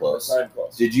near It's close. not even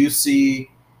close. Did you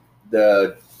see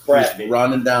the Crafty. he's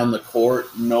running down the court,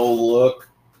 no look,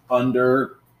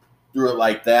 under, threw it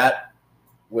like that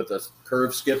with a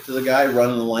curve skip to the guy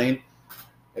running the lane?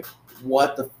 Like,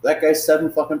 what the? That guy's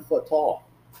 7 fucking foot tall.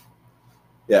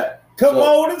 Yeah. Come So-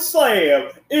 on and slam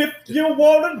if you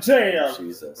want to jam.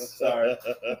 Jesus. Sorry.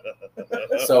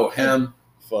 So him,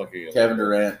 Fucking Kevin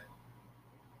Durant,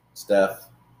 Steph.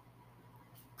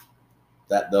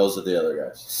 Those are the other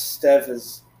guys. Steph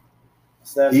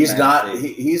He's not.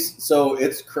 nasty. He's so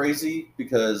it's crazy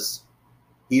because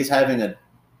he's having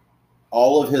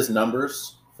all of his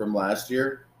numbers from last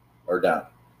year are down.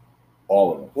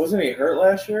 All of them. Wasn't he hurt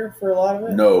last year for a lot of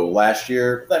it? No, last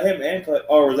year. Was that him and Clay?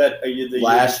 Oh, was that the year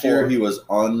Last year before? he was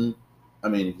I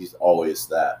mean, he's always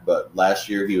that, but last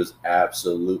year he was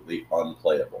absolutely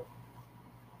unplayable.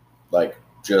 Like,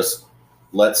 just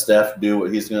let Steph do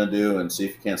what he's going to do and see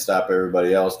if you can't stop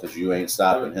everybody else because you ain't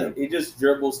stopping him. He just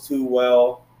dribbles too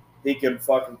well. He can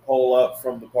fucking pull up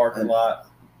from the parking lot.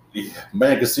 Yeah,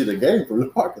 man can see the game from the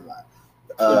parking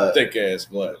lot. thick ass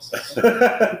glass.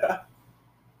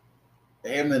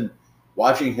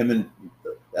 Watching him and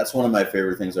that's one of my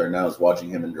favorite things right now is watching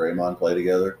him and Draymond play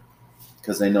together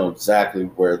because they know exactly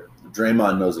where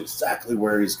Draymond knows exactly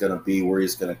where he's going to be, where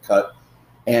he's going to cut.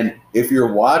 And if you're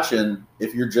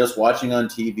just watching on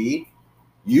TV,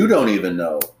 you don't even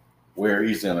know where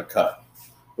he's going to cut.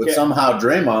 But Yeah. somehow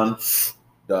Draymond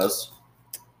does.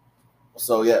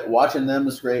 So, yeah, watching them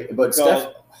is great. But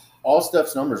all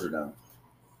Steph's numbers are down.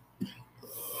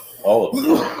 All of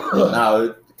them. Now,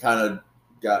 it kind of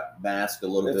got masked a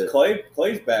little bit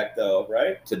Clay's back though,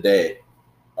 right? today. It's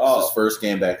Oh, his first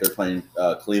game back. They're playing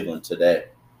Cleveland today.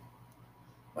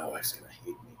 My wife's going to hate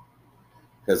me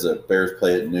because the Bears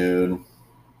play at noon.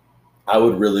 I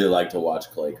would really like to watch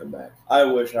Clay come back. I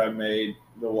wish I made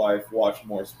the wife watch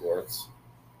more sports.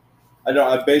 I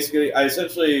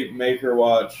essentially make her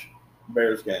watch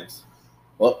Bears games.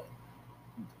 Well,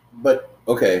 but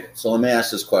okay. So let me ask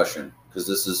this question because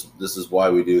this is why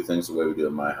we do things the way we do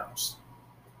in my house.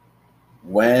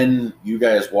 When you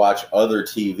guys watch other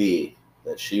TV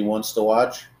that she wants to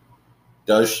watch,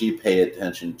 does she pay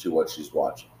attention to what she's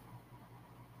watching?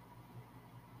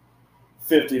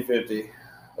 50-50.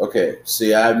 Okay.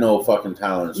 See, I have no fucking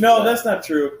tolerance. for No, that. that's not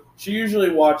true. She usually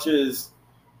watches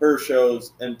her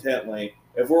shows intently.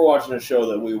 If we're watching a show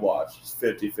that we watch, it's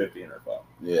 50-50 in her phone.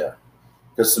 Yeah.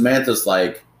 Because Samantha's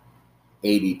like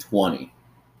 80-20 in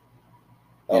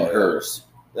Oh, yeah. hers.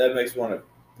 That makes me want to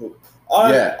poop.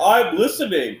 Yeah. I'm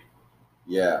listening.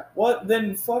 Yeah. What?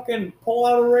 Then fucking pull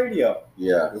out a radio.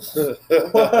 Yeah.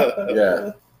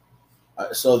 Yeah.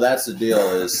 So that's the deal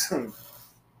is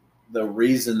the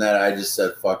reason that I just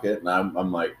said fuck it. And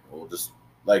I'm like, well, just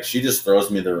like she just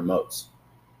throws me the remotes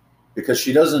because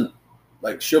she doesn't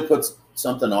like she'll put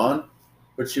something on,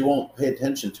 but she won't pay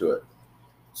attention to it.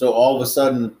 So all of a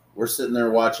sudden we're sitting there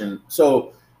watching.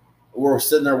 So we're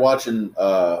sitting there watching.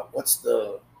 What's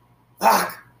the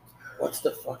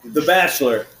fucking The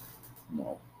Bachelor.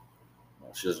 No,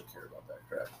 she doesn't care about that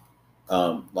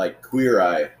crap. Like Queer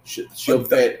Eye, she'll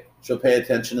pay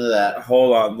attention to that.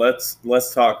 Hold on,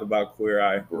 let's talk about Queer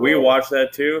Eye. We watch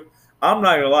that too. I'm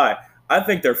not gonna lie, I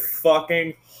think they're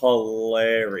fucking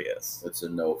hilarious. It's a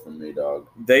no from me, dog.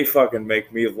 They fucking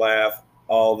make me laugh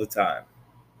all the time.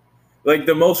 Like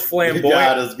the most God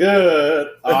flamboyant. is good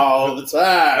all the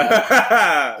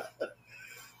time.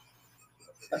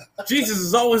 Jesus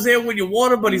is always there when you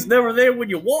want him, but he's never there when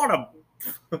you want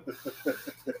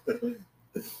him.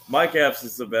 Mike Epps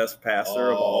is the best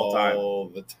passer of all time. All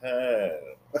the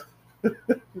time.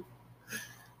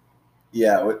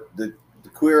 Yeah, the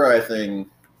Queer Eye thing,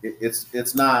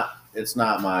 it's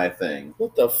not my thing.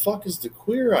 What the fuck is the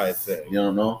Queer Eye thing? You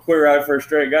don't know? Queer Eye for a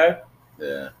straight guy.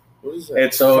 Yeah. What is that?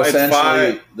 It's So it's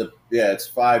essentially, five. it's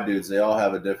 5 dudes. They all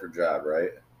have a different job, right?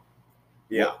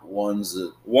 Yeah. One's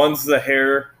One's the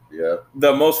hair. yeah.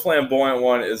 The most flamboyant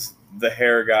one is the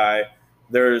hair guy.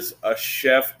 There's a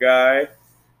chef guy.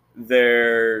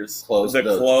 There's the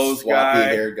clothes swappy guy.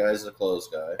 hair guy's the clothes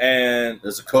guy. And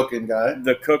There's a cooking guy.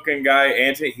 the cooking guy,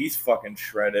 Anthony, he's fucking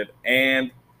shredded. And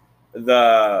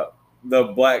the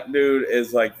black dude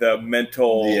is like the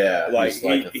mental, Yeah, like he's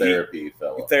like a therapy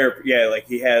fellow. therapy. Yeah, like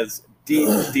he has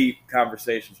deep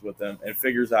conversations with them and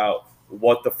figures out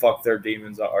what the fuck their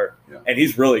demons are. Yeah. And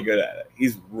he's really good at it.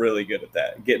 He's really good at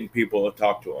that, getting people to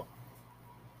talk to him.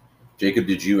 Jacob,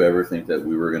 did you ever think that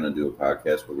we were going to do a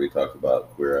podcast where we talked about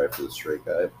Queer Eye for the Straight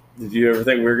Guy? Did you ever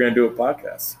think we were going to do a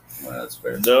podcast? Well, that's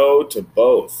fair. No to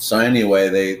both. So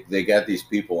anyway, they got these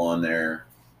people on there,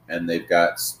 and they've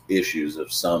got issues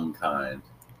of some kind,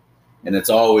 and it's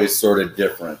always sort of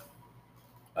different.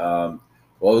 What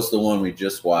was the one we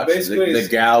just watched? Basically, the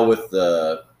gal with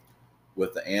the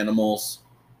animals.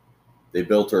 They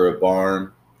built her a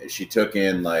barn. She took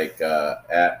in like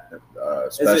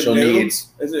special needs.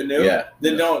 Is it new? Yeah.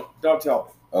 Then don't tell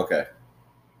me. Okay,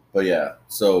 but yeah.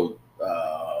 So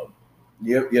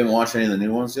you haven't watched any of the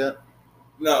new ones yet?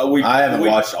 No, I haven't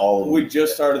watched all of them. We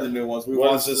just started the new ones. We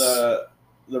What watched is this?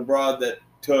 the broad that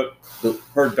took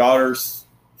her daughter's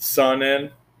son in,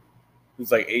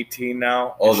 who's like 18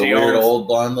 now. Oh, and the she weird owns- old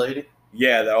blonde lady.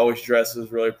 Yeah, that always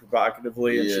dresses really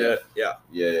provocatively and Yeah. shit. Yeah,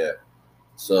 Yeah.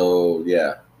 So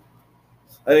yeah.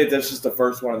 I think that's just the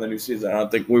first one of the new season. I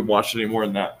don't think we've watched any more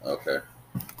than that. Okay.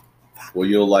 Well,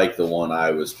 you'll like the one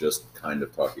I was just kind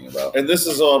of talking about. And this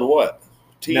is on what?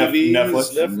 TV?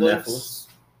 Netflix.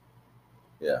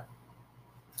 Yeah.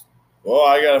 Well,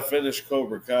 I gotta finish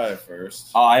Cobra Kai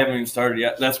first. Oh, I haven't even started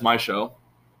yet. That's my show,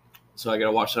 so I got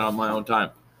to watch that on my own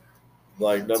time.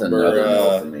 Like It's another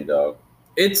no for number. me, dog.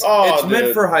 It's Oh, meant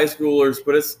dude. for high schoolers,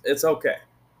 but it's okay.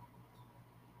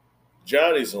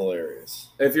 Johnny's hilarious.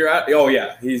 If you're at, oh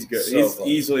yeah, he's good. So He's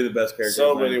funny. easily the best character.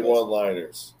 So in many Netflix.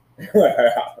 one-liners.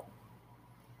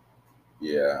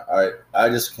 Yeah. I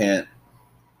just can't.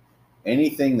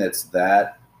 Anything that's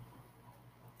that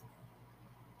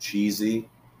cheesy,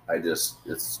 it's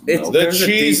It's- no. The There's a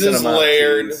cheese decent is amount of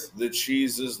layered. cheese. The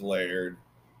cheese is layered.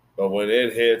 But when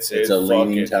it hits, It's it a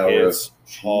leaning fucking tower of hits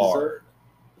cheese. hard.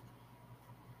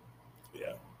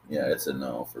 Yeah. Yeah, it's a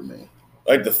no for me.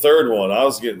 Like the third one, I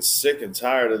was getting sick and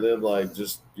tired of them, like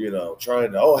just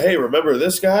trying to. Oh, hey, remember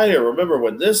this guy, or remember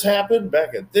when this happened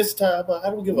back at this time? I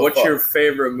don't give a What's fuck. your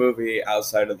favorite movie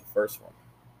outside of the first one?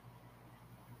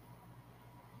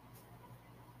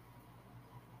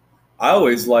 I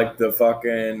always liked the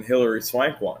fucking Hillary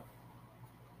Swank one.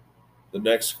 The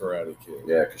next Karate Kid?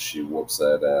 Yeah, because she whoops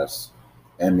that ass,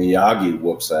 and Miyagi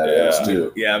whoops that Yeah. ass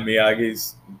too. Yeah,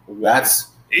 Miyagi's. That's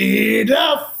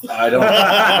Enough. I don't.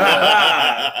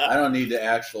 I don't need to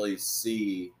actually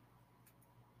see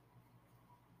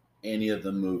any of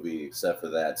the movie except for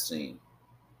that scene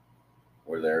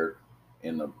where they're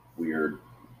in the weird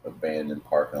abandoned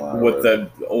parking lot With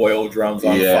the oil drums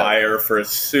on Yeah. fire for a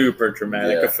super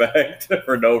dramatic Yeah. effect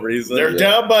for no reason. They're Yeah.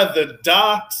 down by the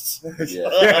docks. Yeah.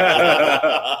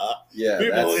 Yeah,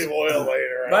 People that's- leave oil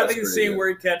later. But I That's think the pretty scene good. where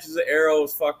he catches the arrow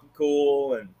is fucking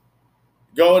cool, and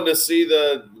Going to see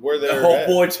where the they're whole at.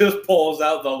 boy just pulls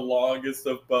out the longest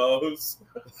of bows.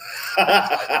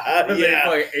 Yeah, They're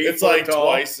like 8 it's foot like tall.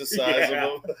 twice the size Yeah.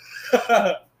 of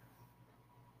them.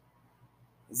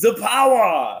 The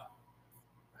power.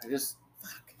 I just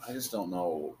don't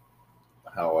know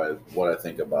what I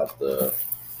think about the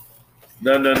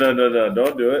No,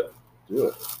 don't do it. do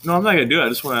it. No, I'm not gonna do it. I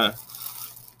just want to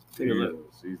take a look.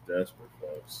 He's desperate,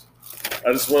 folks.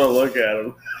 I just want to look at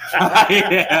him.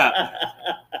 Yeah.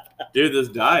 Dude, this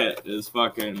diet is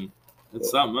fucking. It's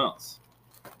something else.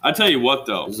 I tell you what,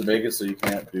 though. Does it make it so you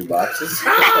can't do boxes?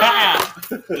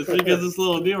 It's because this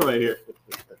little deal right here.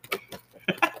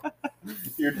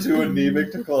 You're too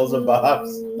anemic to close a box.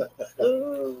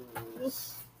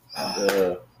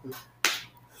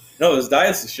 No, this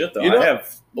diet's the shit, though. You know- I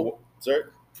have.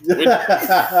 Sir, we went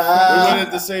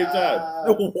at the same time.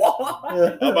 What?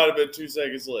 I might have been 2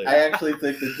 seconds late. I actually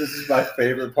think that this is my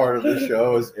favorite part of the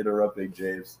show is interrupting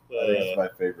James. I think it's my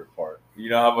favorite part. You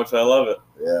know how much I love it.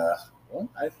 Yeah. Well,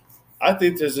 I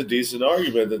think there's a decent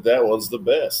argument that one's the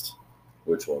best.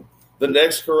 which one? The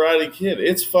next Karate Kid.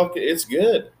 It's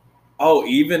good. Oh,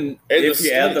 even And if the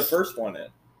you add the stakes. first one in.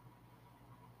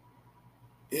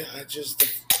 Yeah,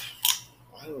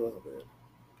 I don't know, man.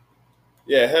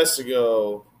 Yeah, it has to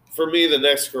go for me. The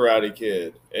next Karate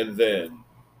Kid, and then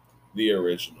the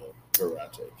original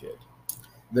Karate Kid.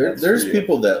 There's weird.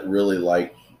 people that really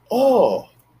like Oh,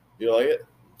 you like it?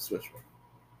 Switch one.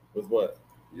 With what?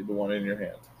 You're the one in your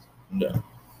hand. No.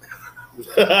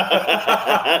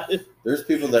 There's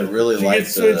people that really You like can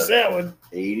switch the that one.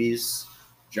 80s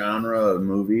genre of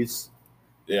movies.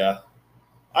 Yeah,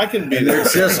 I can be And there. they're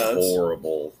just sometimes.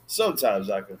 horrible. Sometimes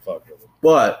I can fuck with them.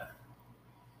 But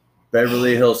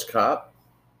Beverly Hills Cop,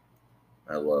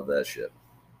 I love that shit.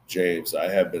 James, I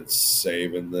have been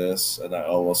saving this, and I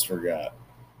almost forgot.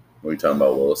 What are you talking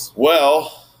about, Willis?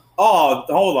 Well, Oh,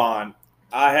 hold on.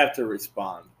 I have to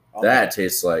respond. That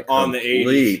tastes like On the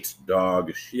complete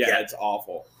dog shit. Yeah, it's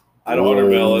awful. I don't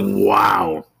watermelon.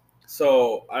 Wow.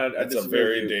 So I that's a disagree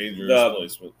very with you. dangerous The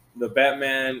placement. the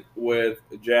Batman with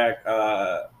Jack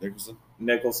Nicholson.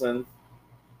 Nicholson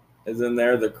is in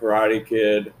there. The Karate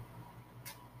Kid.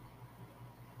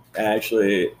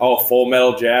 Actually, Full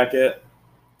Metal Jacket.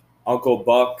 Uncle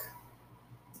Buck.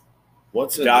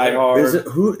 What's it? Die Hard.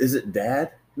 Is it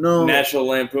Dad? No. National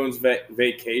Lampoon's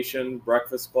Vacation.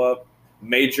 Breakfast Club.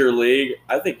 Major League.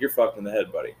 I think you're fucked in the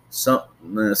head, buddy. Some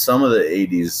of the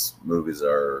 '80s movies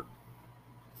are.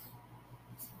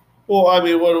 Well, I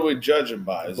mean, what are we judging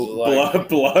by? Is it like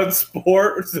Blood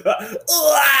Sport.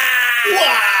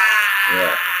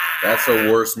 Yeah, that's the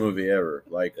worst movie ever.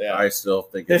 Like, Yeah. I still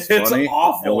think it's It's funny,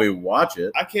 awful. and we watch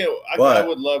it. I But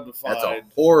would love to That's a find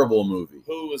horrible movie.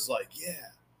 who was like, yeah,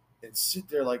 and sit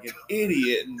there like an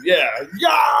idiot and yeah.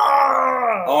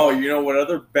 Oh, you know what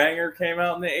other banger came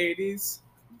out in the 80s?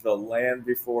 The Land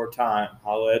Before Time.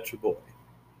 Holla at your boy.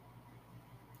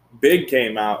 Big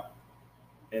came out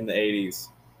in the 80s.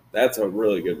 That's a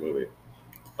really good movie.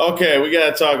 Okay, we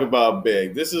gotta talk about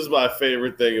Big. This is my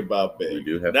favorite thing about Big. We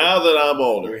do have now that I'm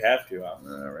older. We have to. All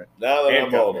right. Now that I'm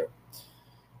Handcuff older.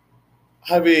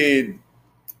 I mean,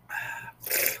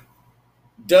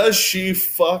 does she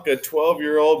fuck a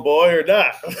 12-year-old boy or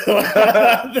not?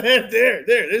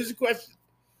 There's a question.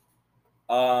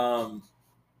 I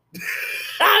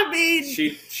mean,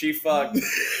 she fucked.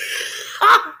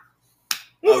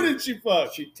 who did she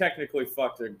fuck? She technically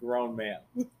fucked a grown man.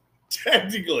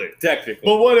 Technically. Technically.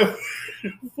 But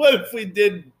what if we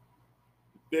did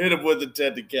hit him with a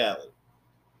technicality?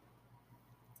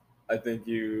 I think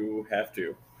you have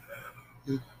to.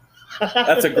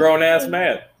 That's a grown ass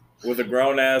man with a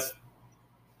grown ass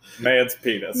man's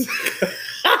penis.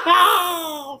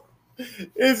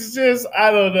 It's just, I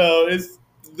don't know. It's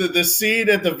the scene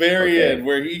at the very Okay. end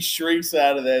where he shrinks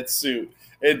out of that suit.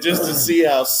 And just to see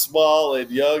how small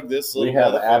and young this little We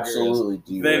have motherfucker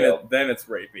absolutely derailed. then it's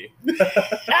rapey. is.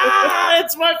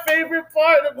 It's my favorite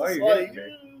part. I'm Why are just you like,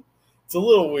 getting it's a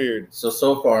little weird. So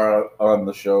far on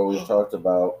the show, we've talked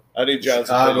about I need John's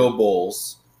Chicago opinion.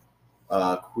 Bulls,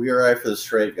 Queer Eye for the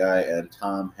Straight Guy, and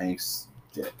Tom Hanks'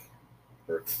 dick.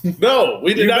 No,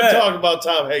 we did You not bet. talk about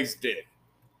Tom Hanks' dick.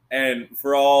 And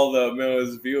for all the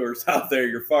millions of viewers out there,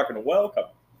 you're fucking welcome.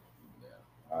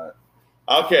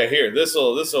 Okay, here,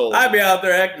 this'll. I'd be out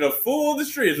there acting a fool in the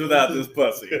streets without this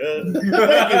pussy. Thank you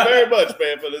very much,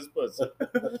 man, for this pussy.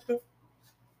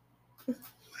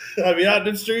 I be out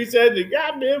in the streets acting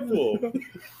goddamn fool.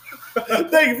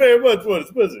 Thank you very much for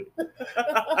this pussy.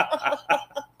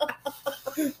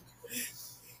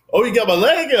 Oh, you got my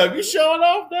leg up. You showing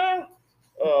off now?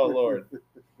 Oh, Lord.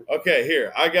 Okay,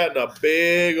 here. I got in a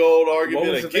big old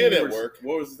argument again at work.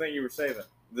 What was the thing you were saying?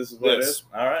 This is what it This. is?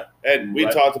 All right. And we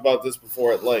Right. talked about this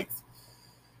before at length.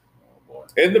 Oh, boy.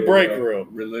 In the Here we break go. room.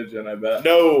 Religion, I bet.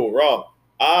 No, wrong.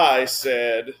 I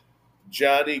said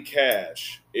Johnny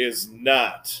Cash is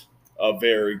not a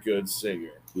very good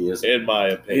singer, He is in my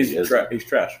opinion. He's trash.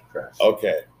 trash.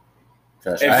 Okay.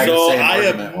 Trash. And I have So the same I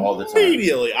argument all the time.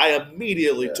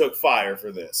 immediately Yeah. took fire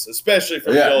for this, especially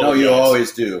from Yeah, the older no, you guys.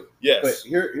 always do. But Yes.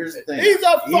 here's the thing. He's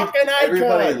a fucking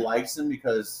Everybody icon. likes him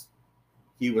because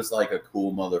he was like a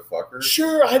cool motherfucker.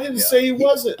 Sure, I didn't Yeah. say he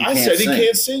wasn't. He I can't said he sing.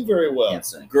 can't sing very well. Can't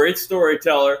sing. Great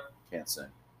storyteller. Can't sing.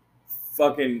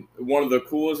 Fucking one of the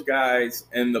coolest guys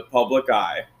in the public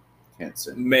eye. Can't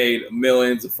sing. Made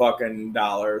millions of fucking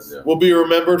dollars. Yeah. Will be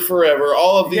remembered forever.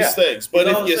 All of these Yeah. things. But He's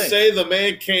if all you the same. say the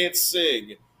man can't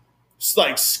sing, it's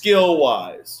like skill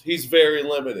wise, he's very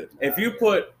limited. If you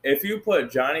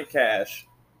put Johnny Cash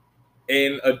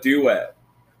in a duet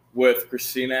with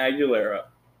Christina Aguilera,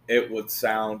 it would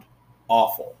sound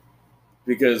awful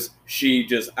because she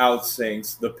just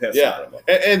outsings the piss Yeah. out of him.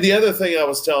 And the other thing I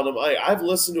was telling him, I've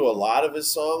listened to a lot of his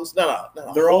songs. Not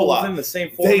a They're whole all lot. within the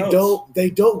same four They notes.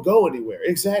 don't go anywhere.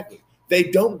 Exactly. They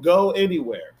don't go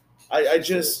anywhere. I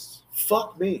just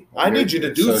fuck me. I need you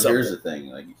to do so something. here's the thing: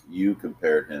 like, you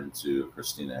compared him to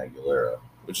Christina Aguilera.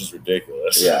 Which is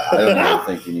ridiculous. Yeah, I don't even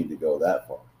think you need to go that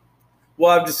far.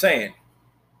 Well, I'm just saying.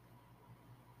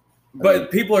 I But mean,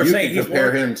 people are you saying can he's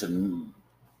compare more, him to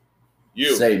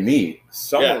You. say me,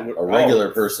 someone would, a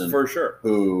regular person for sure.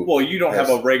 who. Well, you don't have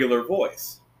Yes. a regular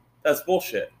voice. That's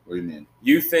bullshit. What do you mean?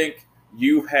 You think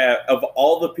you have of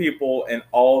all the people in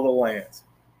all the lands,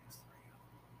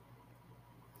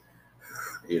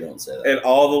 You don't say that. in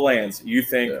all the lands, you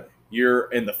think Yeah.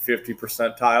 you're in the 50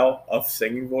 percentile of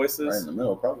singing voices? Right in the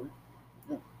middle, probably.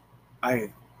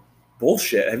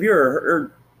 Bullshit. Have you ever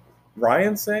heard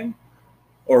Ryan sing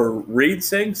or Reed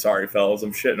sing? Sorry, fellas,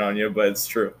 I'm shitting on you, but it's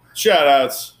true. Shout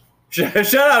outs. Shout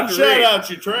out to Shout Reed. out,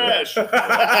 you trash.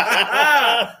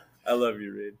 I love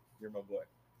you, Reed. You're my boy.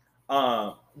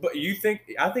 But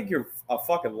I think you're a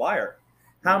fucking liar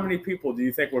How many people do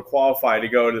you think would qualify to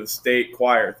go to the state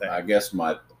choir thing? I guess a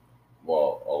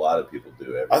lot of people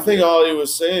do. I think all he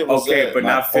was saying was Okay, that but my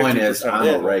not point 50%. is, I'm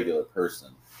a regular person.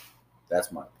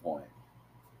 That's my point.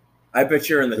 I bet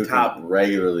you're in the Who top. can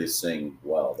regularly sing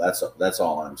well. That's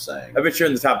all I'm saying. I bet you're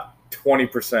in the top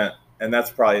 20%, and that's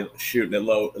probably shooting it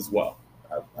low as well.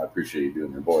 I appreciate you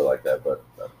doing your boy like that, but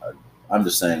I'm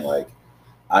just saying, like,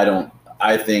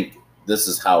 I think this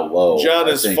is how low John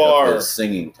I is think far. of his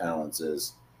singing talents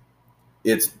is.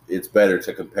 It's better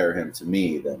to compare him to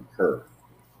me than her.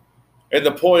 And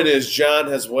the point is, John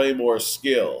has way more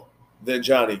skill than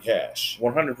Johnny Cash,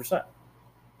 100%.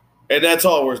 and that's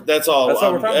all we're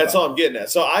talking about. I'm getting at.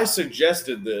 So I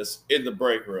suggested this in the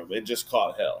break room. It just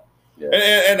caught hell. Yeah.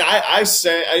 And I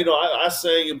sang, I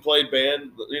sang and played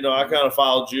band. I kind of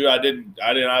followed you. I didn't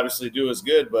obviously do as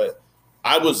good, but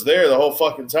I was there the whole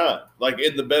fucking time, like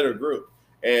in the better group,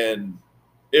 and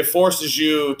it forces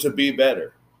you to be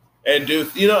better and do.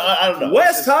 I don't know.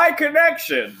 West High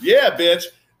Connection. Yeah, bitch.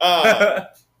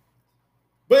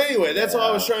 But anyway, that's all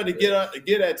I was trying to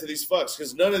get at to these fucks,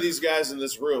 because none of these guys in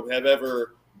this room have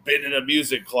ever been in a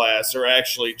music class or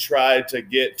actually tried to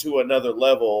get to another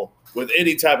level with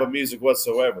any type of music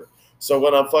whatsoever. So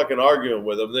when I'm fucking arguing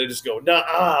with them, they just go,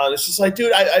 nah. And it's just like,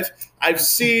 dude, I've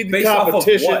seen Based off of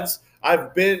competitions.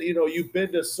 I've been, you've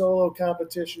been to solo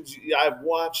competitions. I've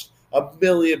watched a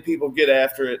million people get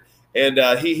after it. And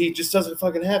he just doesn't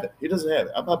fucking have it. He doesn't have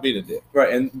it. I'm not being a dick.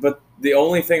 Right, but the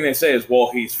only thing they say is, well,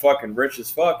 he's fucking rich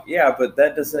as fuck. Yeah, but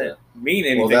that doesn't mean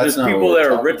anything. that's There's not people what we're that are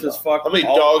talking rich as about. fuck. I mean,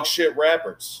 dog shit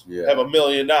rappers have $1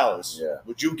 million. Yeah.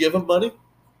 Would you give them money?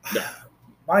 No.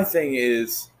 My thing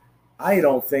is, I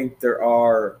don't think there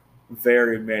are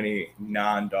very many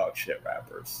non-dog shit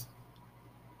rappers.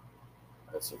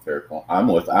 That's a fair point. I'm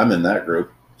in that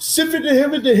group. Sip it to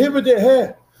him and to him and to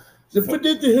her. Done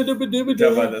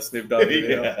by the Snoop Dogg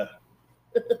video. Yeah.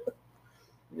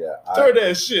 Yeah. Turn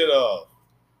that shit off.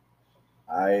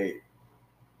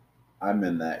 I'm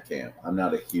in that camp. I'm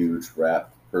not a huge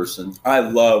rap person. I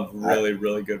love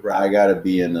really good rap. I gotta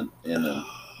be in a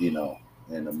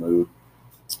mood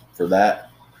for that.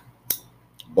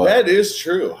 But That is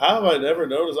true. How have I never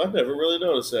noticed? I've never really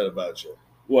noticed that about you.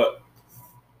 What?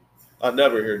 I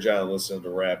never hear John listen to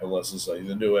rap unless it's like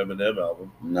the new Eminem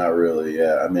album. not really.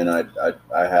 Yeah. I mean, I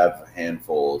have a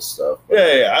handful of stuff. But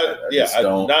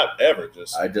Not ever.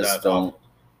 Just I just not don't.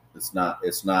 often.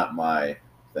 It's not my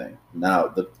thing. Now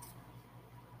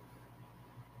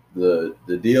the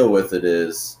deal with it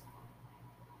is,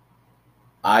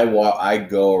 I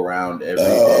go around every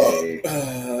day,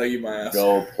 You my ass.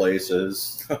 go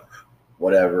places,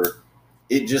 whatever.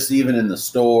 It just, even in the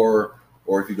store,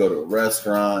 or if you go to a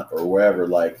restaurant or wherever,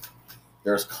 like,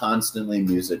 there's constantly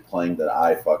music playing that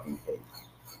I fucking hate.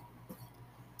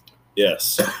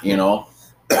 Yes.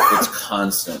 It's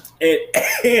constant.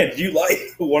 And you like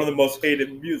one of the most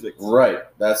hated music. Right.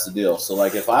 That's the deal. So,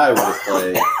 like, if I were to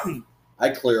play, I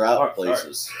clear out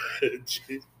places.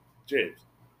 James.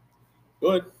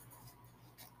 Good.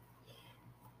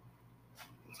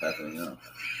 What's happening now?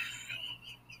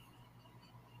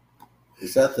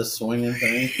 Is that the swinging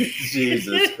thing?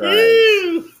 Jesus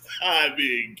Christ. I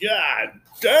mean, god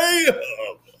damn.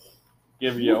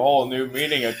 Give you a whole new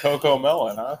meaning of Coco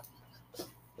Melon, huh?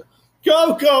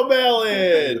 Coco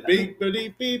Melon. Beep,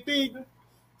 beep, beep, beep.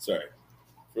 Sorry.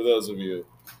 For those of you,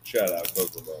 shout out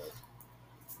Coco Melon.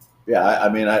 Yeah, I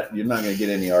mean, you're not going to get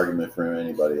any argument from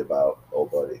anybody about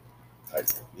old buddy.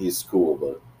 He's cool,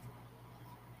 but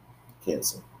can't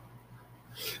sing.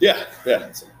 Yeah.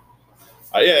 Can't sing.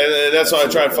 And that's why I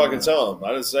tried to fucking tell him. I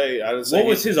didn't say. What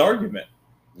was his argument?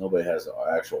 Nobody has an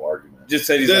actual argument. Just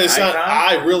said he's an icon?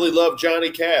 I really love Johnny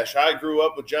Cash. I grew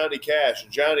up with Johnny Cash,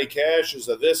 and Johnny Cash is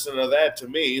a this and a that to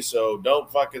me. So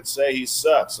don't fucking say he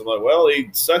sucks. I'm like, well, he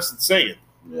sucks at singing.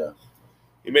 Yeah.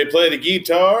 He may play the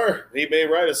guitar. He may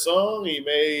write a song. He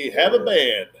may have a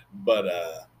band, but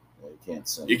You can't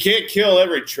sing. you can't kill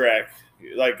every track.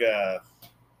 Like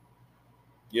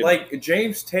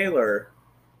James Taylor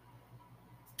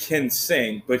can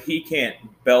sing, but he can't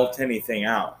belt anything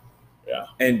out. Yeah.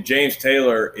 And James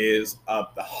Taylor is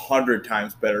 100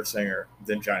 times better singer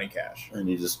than Johnny Cash. And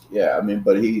he just,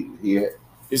 but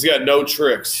he's got no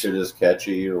tricks, shit is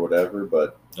catchy or whatever,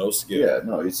 but no skill. yeah,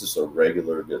 no, he's just a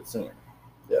regular good singer.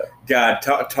 Yeah. God,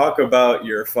 talk about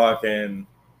your fucking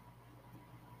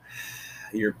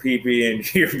your pee-pee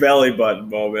and your belly button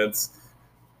moments.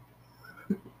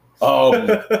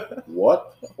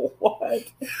 What? What?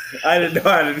 I didn't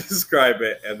know how to describe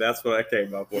it, and that's what I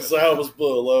came up with. So I almost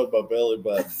blew a load my belly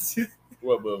button.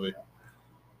 What movie?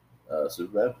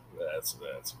 Superbad? That's a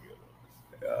good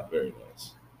one. Yeah, very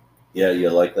nice. Yeah, you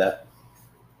like that?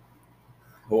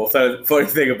 Well, the funny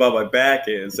thing about my back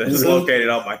is it's located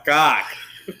on my cock.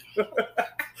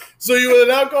 So you wanted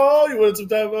alcohol? You wanted some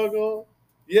type of alcohol?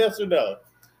 Yes or no?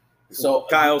 So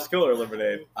Kyle's Killer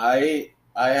Lemonade. I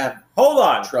have Hold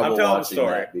on. trouble I'm telling the watching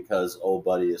story. that because old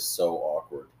buddy is so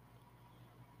awkward.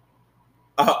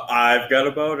 I've got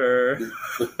a boner.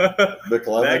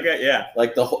 McLovin, That guy, yeah.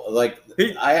 like the whole, like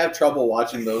He- I have trouble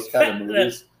watching those kind of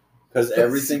movies because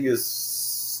everything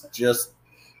is just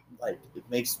like it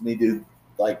makes me do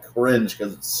like cringe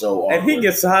because it's so awkward. And he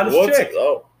gets the hottest What's chick.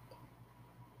 oh,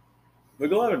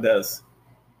 McLovin does.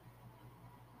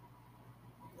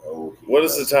 Oh, he what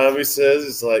is the does. time he says?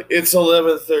 It's like it's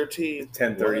 11:13.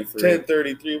 10:33.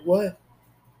 10:33. What?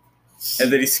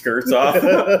 And then he skirts off.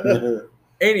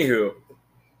 Anywho.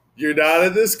 You're not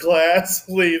in this class.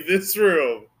 Leave this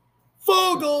room.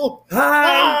 Fogel.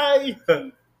 Hi.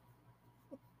 Hi.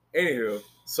 Anywho,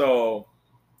 so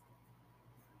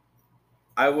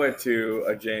I went to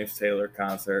a James Taylor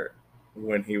concert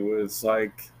when he was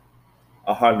like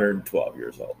 112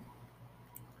 years old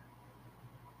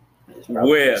He's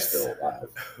probably With- still alive.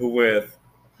 with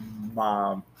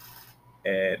Mom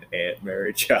and Aunt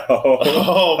Mary Jo.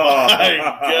 Oh my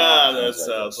God, that Sounds like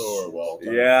sounds a horrible. swell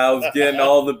time. Yeah, I was getting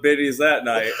all the biddies that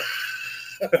night.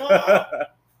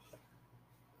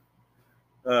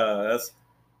 That's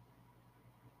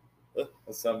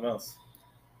something else.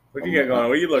 What you got going on?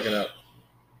 What are you looking up?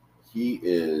 He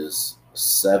is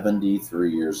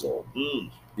 73 years old. Mm.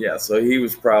 Yeah, so he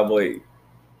was probably.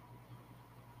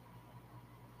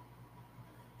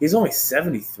 He's only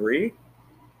 73?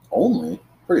 Only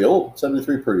pretty old.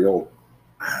 73, pretty old.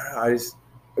 I just,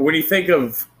 when you think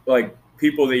of like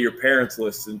people that your parents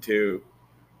listen to,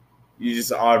 you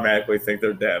just automatically think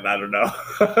they're dead. I don't know.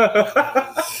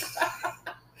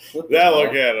 What the Now hell?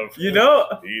 look at him. You know,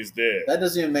 He's dead. That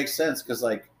doesn't even make sense because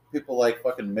like people like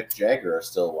fucking Mick Jagger are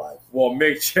still alive. well,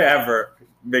 Mick Jagger.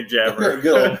 Good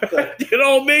old- Good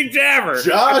old Mick Jagger.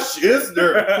 Josh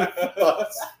Isner.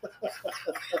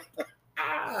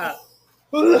 Ah,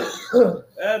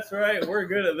 that's right. We're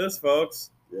good at this, folks.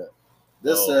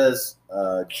 This Oh. says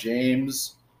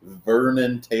James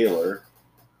Vernon Taylor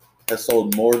has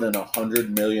sold more than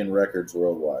 100 million records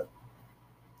worldwide.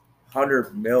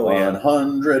 100 million.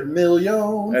 100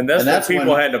 million. And that's when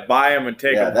people had to buy them and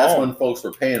take Yeah, them that's home. when folks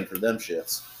were paying for them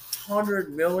shits.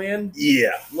 100 million?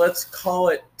 Yeah. Let's call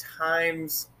it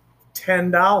times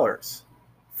 $10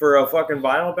 for a fucking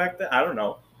vinyl back then. I don't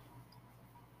know.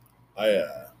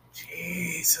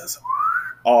 Jesus.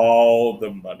 All the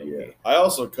money. Yeah. I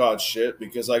also caught shit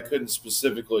because I couldn't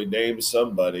specifically name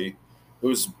somebody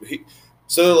who's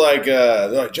so they're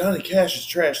like Johnny Cash is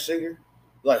trash singer.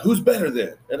 Like who's better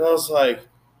than? And I was like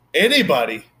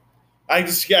anybody. I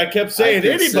kept saying I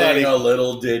can anybody. sing a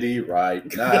little ditty right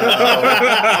now.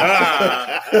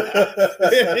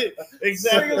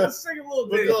 Exactly. Sing a little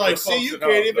But ditty they're for like, the see, folks you at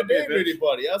can't home, even don't name you, bitch?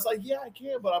 anybody. I was like, yeah, I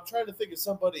can, but I'm trying to think of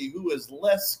somebody who is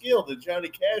less skilled than Johnny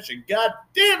Cash, and god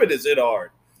damn it, is it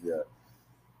hard.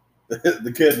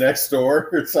 The kid next door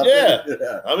or something.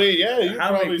 Yeah. I mean, yeah, you How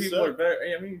probably many people are suck. better?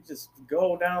 I mean, just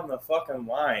go down the fucking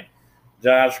line.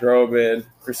 Josh Groban,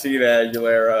 Christina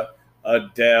Aguilera,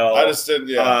 Adele, I just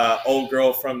didn't, old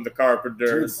girl from the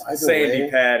Carpenters, Dude, by the Sandy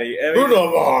way- Patty, I mean,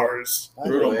 Bruno Mars. By the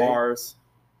Bruno way, Mars.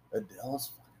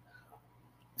 Adele's.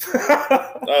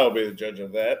 I'll be the judge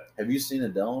of that. Have you seen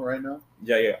Adele right now?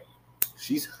 yeah.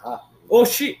 She's hot. Well,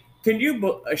 she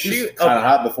She's kind of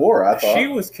hot before, I thought. she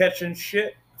was catching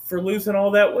shit for losing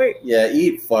all that weight. Yeah,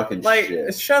 eat fucking Like,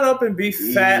 shit. shut up and be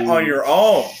fat Eat on your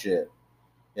own. Shit.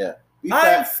 Yeah. Be I'm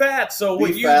fat, fat, so be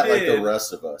what you fat did, like the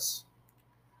rest of us.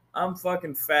 I'm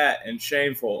fucking fat and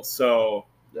shameful. So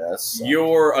That's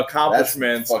your that's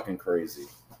accomplishments fucking crazy.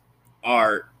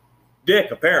 are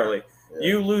dick, apparently. Yeah.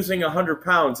 You losing 100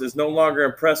 pounds is no longer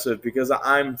impressive because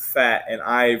I'm fat and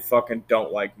I fucking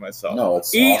don't like myself. No,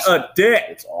 it's Eat awesome. a dick.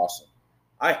 It's awesome.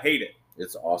 I hate it.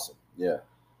 It's awesome. Yeah.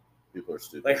 People are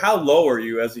stupid. Like, how low are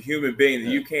you as a human being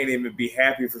that you can't even be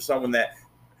happy for someone that,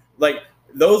 like,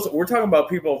 those, we're talking about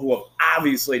people who have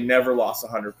obviously never lost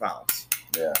 100 pounds.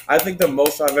 Yeah. I think the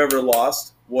most I've ever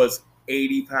lost was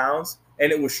 80 pounds,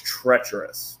 and it was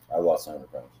treacherous. I lost 100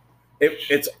 pounds.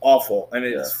 It's awful, and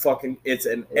it's fucking, it's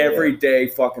an Yeah. everyday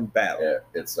fucking battle.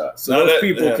 Yeah, it sucks. So Not those that-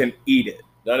 people yeah. can eat it.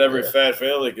 Not every Yeah. fat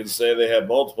family can say they have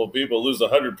multiple people lose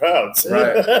 100 pounds.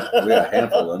 Right. We got a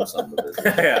handful of them, some of it.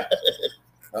 Yeah.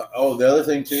 The other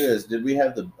thing too is, did we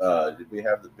have the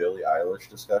Billie Eilish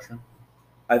discussion?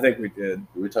 I think we did.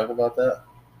 Did we talk about that?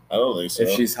 I don't think so. If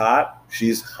she's hot,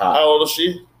 She's How hot, old is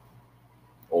she?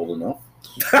 old enough.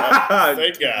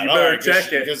 Thank God. You better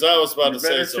check it. Because I was about You to say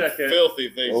better some check it. filthy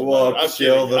things. Well, about it. I'm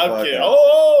chill kidding. the I'm fuck kidding. out.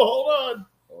 Oh, hold on.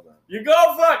 Hold on. You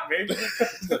go fuck me.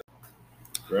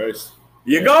 Christ.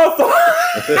 You go fuck.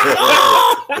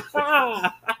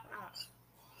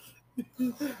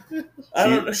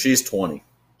 She's 20.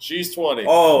 She's 20.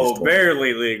 Oh, She's 20.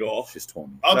 barely legal. She's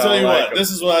 20. I'll No, tell you I like what. him.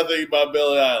 This is what I think about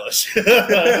Billie Eilish.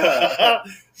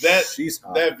 She's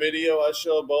hot. That video I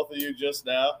showed both of you just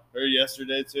now, or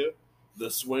yesterday too, the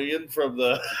swinging from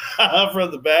the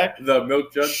from the back. The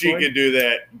milk jug. She can do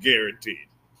that, guaranteed.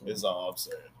 Is all I'm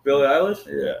saying. Billie Eilish.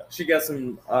 Yeah. She got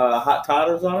some hot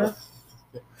todders on her.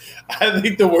 I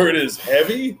think the word is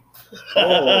heavy.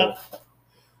 Oh,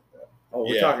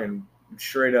 we're Yeah. talking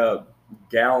straight up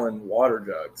gallon water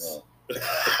jugs.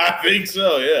 I think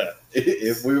so. Yeah.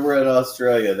 If we were in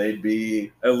Australia, they'd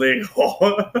be Illegal.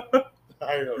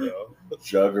 I don't know.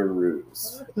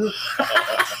 juggaroos.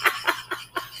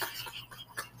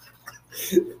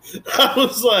 I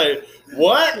was like,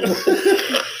 what?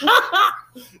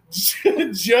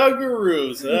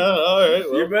 Juggaroos. All right.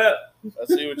 You Well, bet. I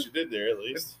see what you did there, at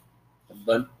least.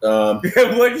 But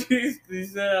What you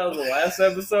said on the last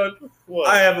episode? What?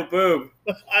 I have a boob.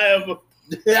 I have a,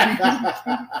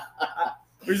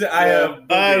 Or is it, I have.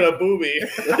 I had Booby. a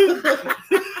boobie.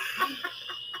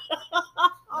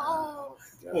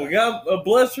 Well, God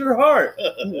bless your heart.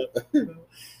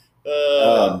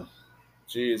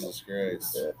 Jesus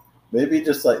Christ. yeah. Maybe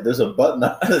just like there's a button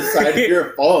on the side of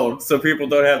your phone. So people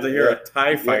don't have to hear a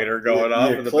TIE fighter going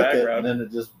off in the click it, background. and then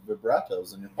it just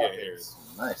vibratos in your Yeah, pocket. it's-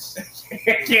 Nice. I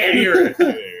can't hear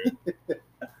it.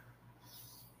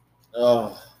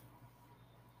 Oh.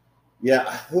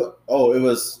 Yeah. Oh, it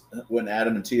was when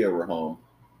Adam and Tia were home.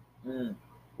 Mm.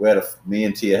 Me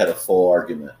and Tia had a full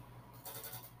argument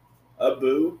A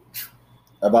boob?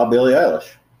 about Billie Eilish.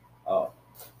 Oh.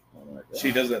 I'm like,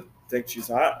 She doesn't think she's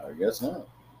hot? I guess not.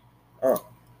 Oh.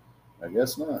 I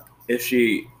guess not. Is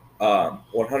she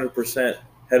 100%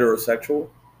 heterosexual?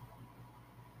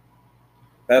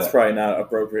 That's What? probably not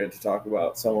appropriate to talk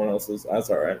about someone else's. That's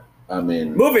all right. I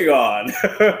mean, Moving on.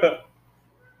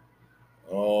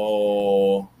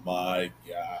 Oh my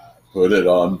God. put it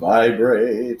on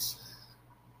vibrate.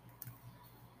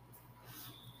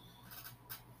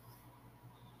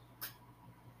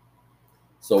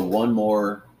 So one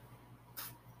more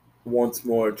Once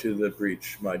more to the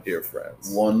breach, my dear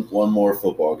friends. One more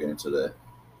football game today.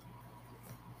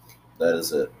 That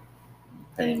is it.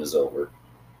 Pain is over.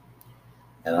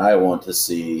 And I want to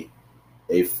see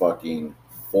a fucking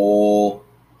full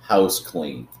house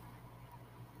clean.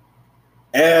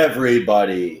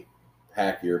 Everybody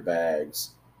pack your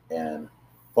bags and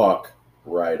fuck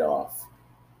right off.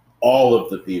 All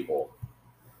of the people.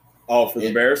 Oh, for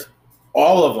the Bears?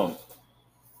 All of them.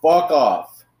 Fuck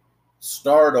off.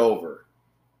 Start over.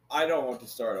 I don't want to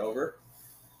start over.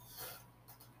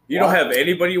 You don't Why? have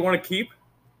anybody you want to keep?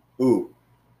 Who?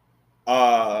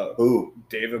 Who?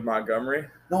 David Montgomery.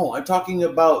 No, I'm talking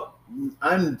about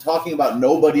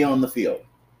nobody on the field.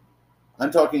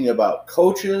 I'm talking about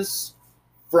coaches,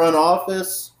 front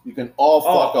office. You can all fuck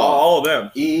off. All of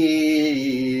them.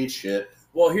 Eat shit.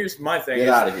 Well, here's my thing. Get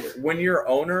is out of here. When your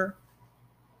owner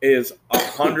is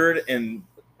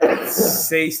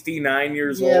 169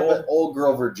 years Yeah, old. but old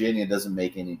girl Virginia doesn't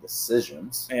make any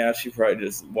decisions. Yeah, she probably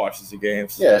just watches the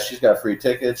games. Yeah, she's got free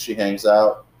tickets. She hangs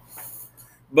out.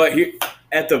 But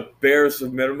at the Bears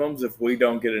minimums, if we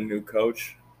don't get a new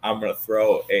coach, I'm going to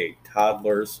throw a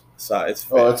toddler's size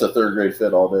fit. Oh, that's a third grade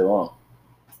fit all day long.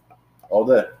 All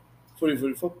day. Footy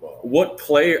football. What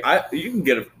player? You can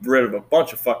get rid of a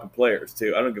bunch of fucking players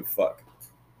too. I don't give a fuck.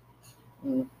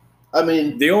 I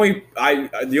mean, The only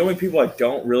people I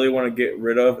don't really want to get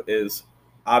rid of is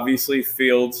obviously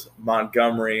Fields,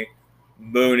 Montgomery,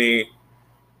 Mooney,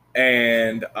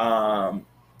 and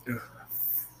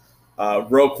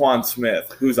Roquan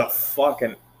Smith, who's a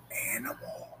fucking animal.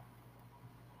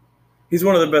 He's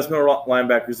one of the best middle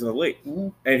linebackers in the league,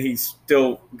 and he's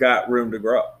still got room to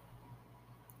grow.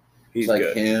 He's it's like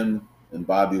good. him and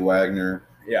Bobby Wagner.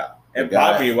 Yeah. And The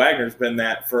guy- Bobby Wagner's been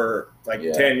that for like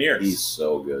Yeah, 10 years. He's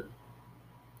so good.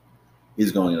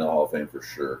 He's going into the Hall of Fame for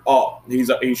sure.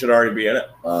 He should already be in it.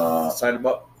 Sign him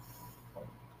up.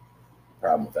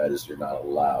 Problem with that is you're not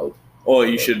allowed. Oh,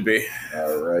 you should be.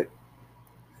 All right.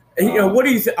 You know, what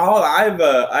do you think? Oh, I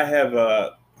have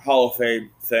a Hall of Fame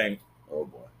thing. Oh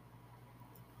boy.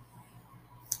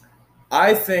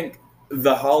 I think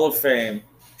the Hall of Fame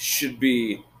should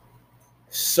be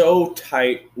so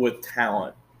tight with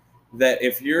talent that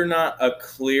if you're not a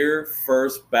clear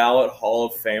first ballot Hall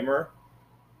of Famer,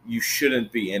 you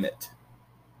shouldn't be in it.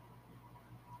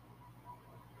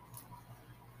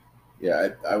 Yeah,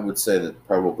 I would say that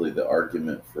probably the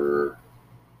argument for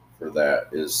that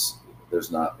is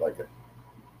there's not like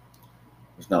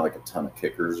there's not like a ton of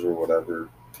kickers or whatever,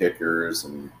 kickers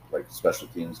and like special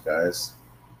teams guys.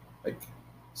 Like,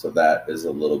 so that is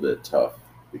a little bit tough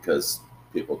because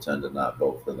people tend to not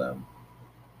vote for them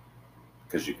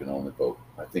because you can only vote.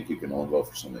 I think you can only vote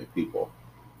for so many people,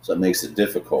 so it makes it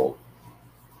difficult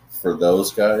for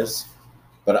those guys.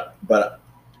 But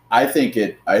I think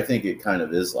it kind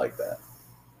of is like that.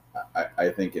 I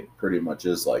think it pretty much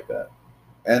is like that.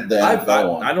 And the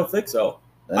NFL one. I don't think so.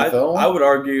 NFL one? I would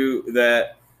argue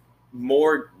that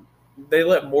they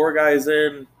let more guys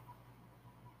in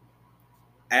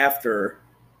after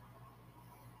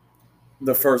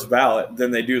the first ballot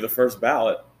than they do the first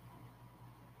ballot.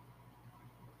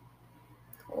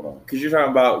 Hold on. Because you're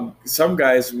talking about some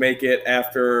guys make it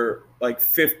after like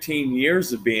 15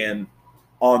 years of being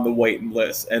on the waiting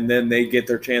list, and then they get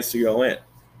their chance to go in.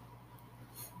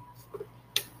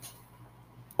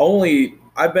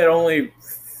 I bet only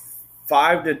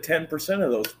 5 to 10%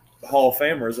 of those Hall of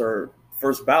Famers are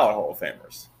first ballot Hall of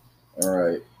Famers. All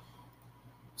right.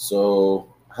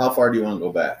 So how far do you want to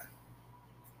go back?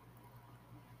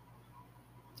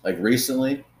 Like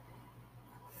recently?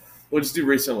 We'll just do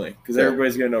recently because Okay.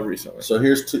 everybody's going to know recently. So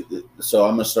so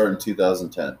I'm going to start in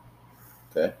 2010.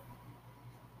 Okay.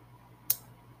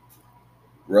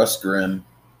 Russ Grimm,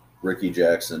 Ricky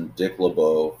Jackson, Dick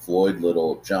LeBeau, Floyd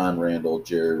Little, John Randall,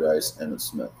 Jerry Rice, Emmitt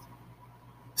Smith.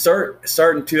 Start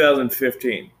in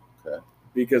 2015. Okay.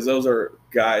 Because those are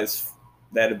guys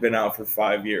that have been out for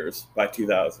 5 years by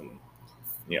 2000.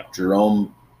 Yeah.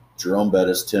 Jerome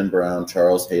Bettis, Tim Brown,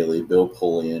 Charles Haley, Bill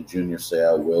Pullian, Junior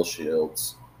Seau, Will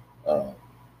Shields,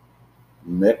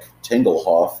 Mick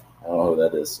Tingelhoff. I don't know who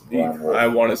that is. I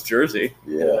won his jersey.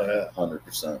 Yeah,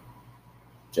 100%.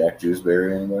 Jack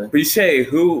Dewsbury, anybody? But you say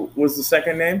who was the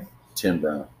second name? Tim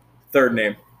Brown, Third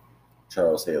name.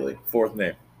 Charles Haley, Fourth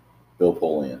name. Bill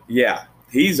Pullian. Yeah.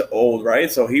 He's old, right?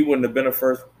 So he wouldn't have been a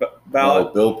first ballot.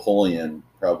 No, Bill Pullian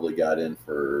probably got in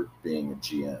for being a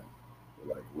GM,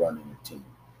 like running a team.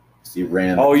 He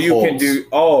ran. Oh, the you Colts. can do.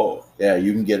 Oh, Yeah,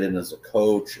 you can get in as a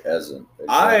coach,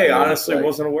 I honestly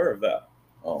wasn't aware of that.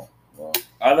 Oh, well,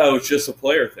 I thought it was just a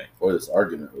player thing. boy, this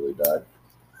argument really died.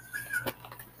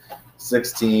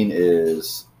 16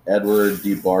 is Edward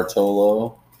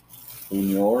DiBartolo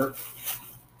Jr.,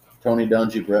 Tony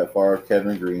Dungy, Brett Favre,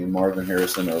 Kevin Green, Marvin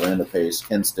Harrison, Orlando Pace,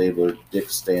 Ken Stabler, Dick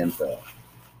Stanfeld.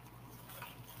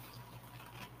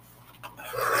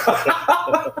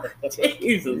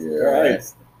 Jesus Yeah,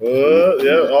 Christ.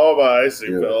 Yeah, all my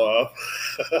icing Yeah. fell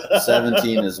off.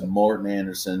 17 is Morton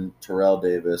Anderson, Terrell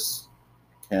Davis,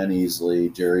 Ken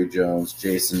Easley, Jerry Jones,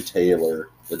 Jason Taylor,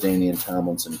 LaDainian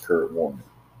Tomlinson, Kurt Warner.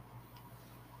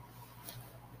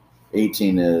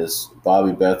 18 is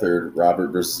Bobby Beathard,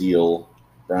 Robert Brazile,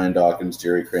 Brian Dawkins,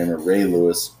 Jerry Kramer, Ray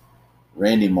Lewis,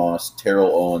 Randy Moss, Terrell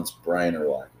Owens, Brian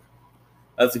Urlacher.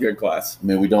 That's a good class. I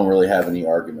mean, we don't really have any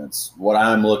arguments. What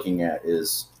I'm looking at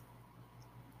is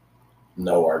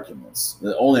no arguments.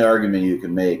 The only argument you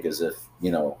can make is if,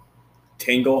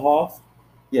 Tingelhoff?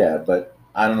 yeah, but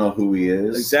I don't know who he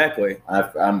is. Exactly.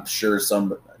 I'm sure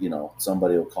somebody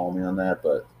will call me on that,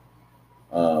 but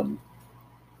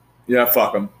Yeah,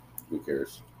 fuck him. who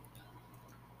cares?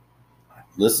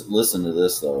 Listen to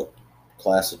this though.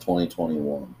 Class of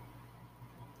 2021.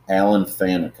 Alan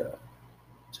Faneca,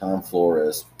 Tom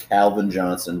Flores, Calvin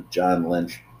Johnson, John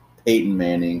Lynch, Peyton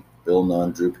Manning, Bill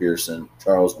Nunn, Drew Pearson,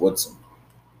 Charles Woodson.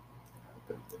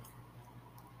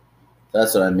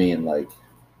 That's what I mean. Like,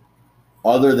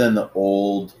 other than the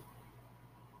old,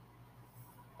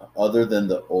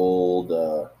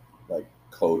 like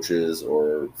coaches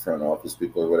or front office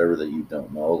people or whatever that you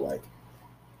don't know, like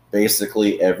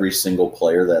basically every single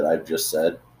player that I've just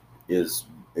said is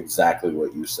exactly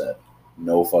what you said.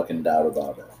 No fucking doubt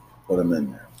about it. Put them in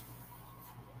there.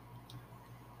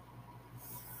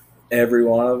 Every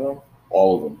one of them?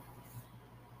 All of them.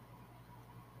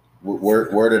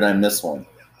 Where did I miss one?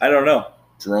 I don't know.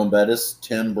 Jerome Bettis,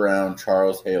 Tim Brown,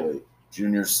 Charles Haley,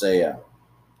 Junior Seau,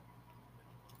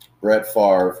 Brett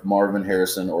Favre, Marvin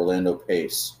Harrison, Orlando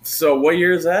Pace. So what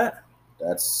year is that?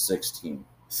 That's 16.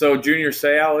 So Junior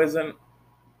Seau isn't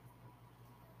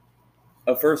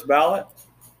a first ballot?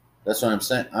 That's what I'm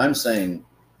saying. I'm saying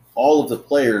all of the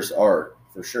players are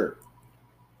for sure.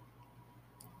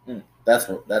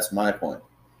 That's my point.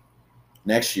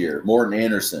 Next year, Morton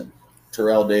Anderson,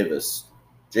 Terrell Davis,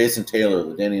 Jason Taylor,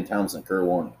 LaDainian Tomlinson, Kurt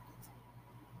Warner,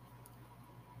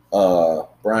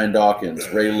 Brian Dawkins,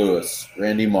 Ray Lewis,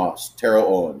 Randy Moss, Terrell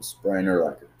Owens, Brian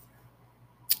Urlacher,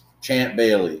 Champ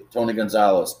Bailey, Tony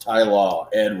Gonzalez, Ty Law,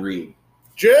 Ed Reed.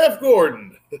 Jeff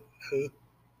Gordon.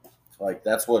 Like,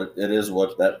 that's what it is.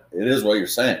 It is what you're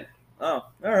saying. Oh,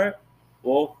 all right.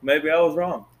 Well, maybe I was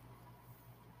wrong.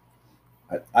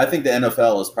 I think the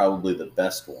NFL is probably the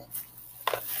best one.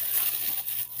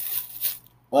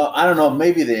 Well, I don't know.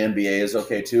 Maybe the NBA is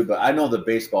okay too, but I know the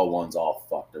baseball one's all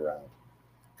fucked around.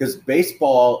 Because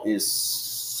baseball is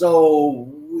so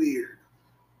weird.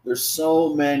 There's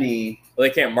so many. Well,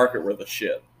 they can't market worth a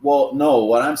shit. Well, no.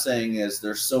 What I'm saying is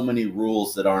there's so many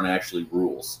rules that aren't actually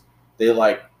rules. They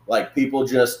like people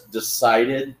just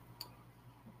decided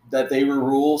that they were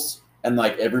rules, and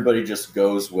like everybody just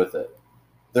goes with it.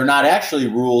 They're not actually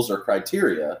rules or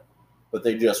criteria, but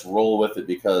they just roll with it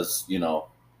because,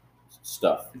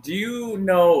 stuff. Do you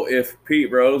know if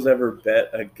Pete Rose ever bet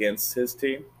against his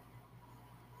team?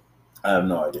 I have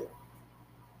no idea.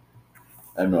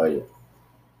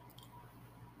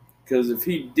 Because if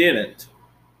he didn't,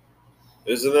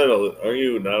 Isn't that? Are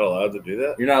you not allowed to do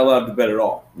that? you're not allowed to bet at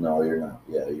all. No, you're not.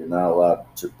 Yeah, you're not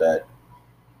allowed to bet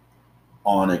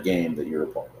on a game that you're a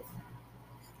part of,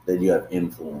 that you have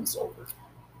influence over.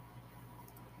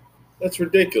 That's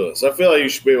ridiculous. I feel like you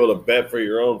should be able to bet for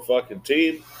your own fucking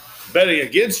team. Betting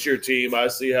against your team, I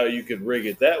see how you could rig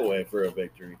it that way for a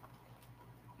victory.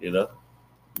 Yeah.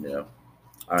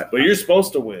 But you're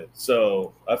supposed to win,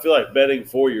 so I feel like betting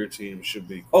for your team should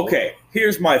be cool. Okay,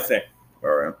 here's my thing. All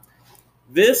right.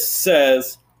 This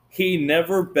says he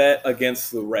never bet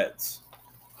against the Reds.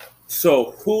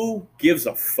 So who gives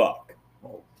a fuck?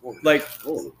 Like,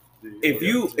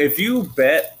 if you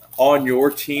bet on your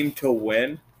team to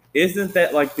win, isn't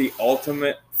that like the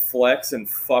ultimate flex and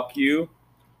fuck you?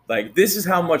 Like, this is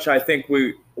how much I think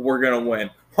we're gonna win.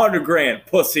 $100,000,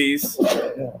 pussies.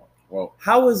 Well,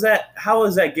 How is that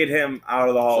get him out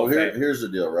of the Hall of Fame? here's the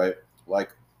deal, right? Like,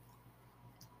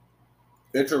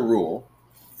 it's a rule.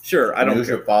 Sure, I don't You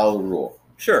care. should follow the rule.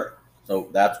 Sure. So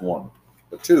that's one.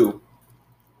 But two,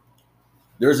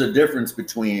 there's a difference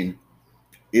between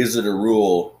is it a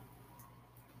rule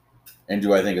and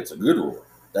do I think it's a good rule?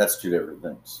 That's two different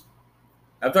things.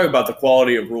 I'm talking about the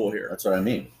quality of rule here. That's what I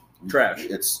mean. Trash.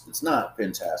 It's not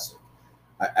fantastic.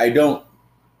 I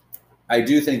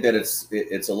do think that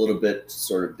it's a little bit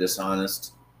sort of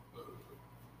dishonest.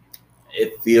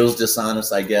 It feels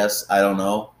dishonest, I guess. I don't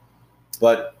know.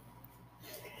 But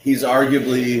he's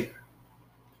arguably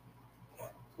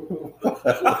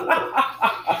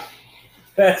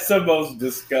That's the most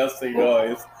disgusting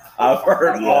noise I've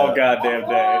heard all goddamn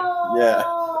day. Yeah.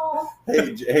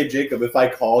 Hey Jacob, if I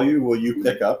call you, will you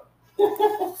pick up?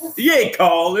 You ain't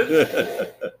calling.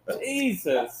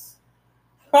 Jesus.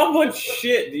 How much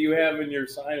shit do you have in your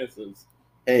sinuses?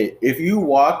 Hey, if you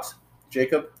walked,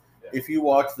 Jacob, if you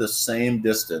walked the same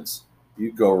distance,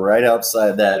 you'd go right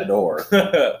outside that door.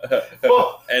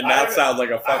 Well, And that sounds like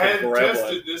a I fucking hadn't gremlin.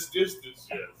 tested this distance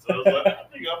yet, so I was like, I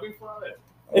think I'll be fine.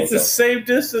 It's the same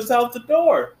distance out the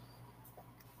door.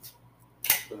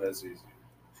 So that's easy.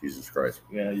 Jesus Christ.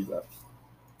 Yeah, you bet.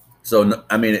 So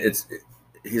I mean,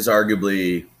 he's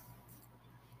arguably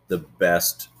the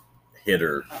best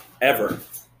hitter Ever.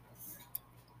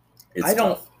 It's I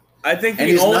don't. tough. I think And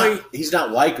the he's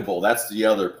not likable. That's the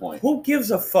other point. Who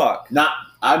gives a fuck?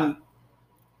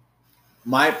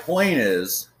 My point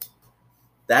is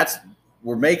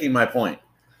we're making my point.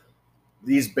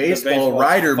 These baseball baseball's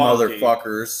rider funky.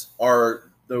 motherfuckers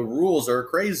the rules are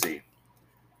crazy.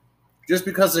 Just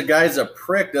because the guy's a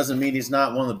prick doesn't mean he's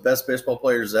not one of the best baseball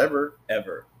players ever.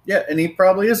 Ever. Yeah, and he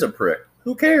probably is a prick.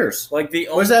 Who cares? Like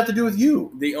What does that have to do with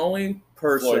you? the only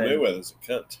person, Floyd Mayweather's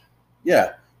a cunt.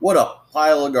 Yeah. What a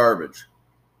pile of garbage.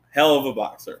 hell of a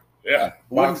boxer. Yeah,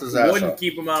 Box his ass Wouldn't up.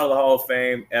 keep him out of the Hall of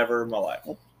Fame ever in my life.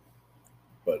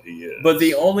 but he is. But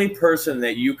the only person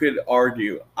that you could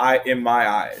argue, in my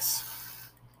eyes,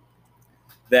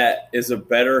 that is a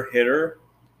better hitter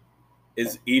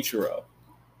is Ichiro.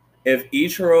 If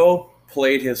Ichiro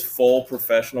played his full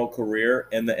professional career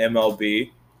in the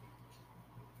MLB,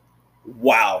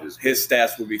 wow, his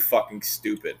stats would be fucking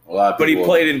stupid. A lot of But he people-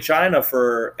 played in China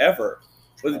forever.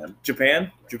 Was it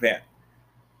Japan? Japan.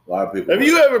 A lot of people. Have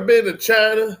you ever been to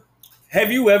China?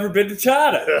 Have you ever been to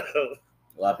China?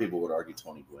 A lot of people would argue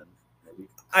Tony Gwynn. Maybe.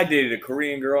 I dated a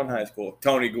Korean girl in high school.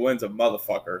 Tony Gwynn's a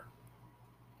motherfucker.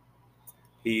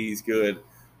 He's good.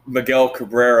 Miguel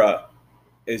Cabrera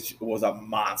was a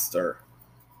monster.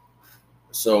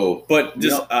 So, But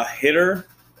just You know- a hitter,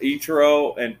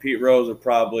 Ichiro and Pete Rose are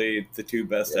probably the two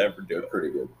best to ever do they're it. pretty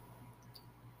good.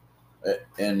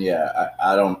 And yeah,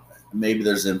 I don't. Maybe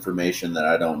there's information that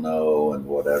I don't know and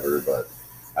whatever, but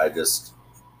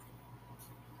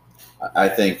I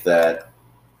think that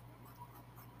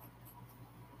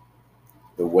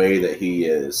the way that he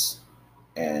is,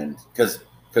 and because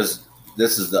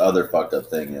this is the other fucked up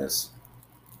thing is,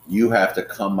 you have to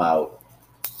come out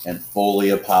and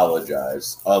fully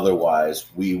apologize, otherwise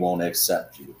we won't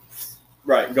accept you.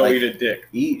 Right, go Like- eat a dick.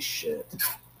 Eat shit.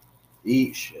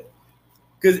 Eat shit.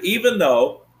 Because even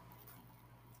though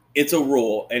it's a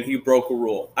rule and he broke a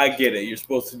rule, I get it. You're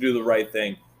supposed to do the right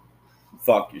thing.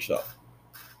 Fuck yourself.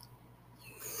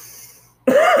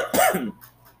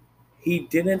 He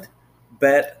didn't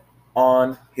bet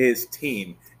on his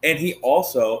team. And he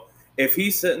also, if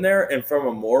he's sitting there and from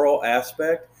a moral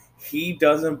aspect, he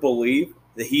doesn't believe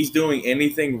that he's doing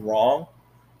anything wrong,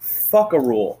 fuck a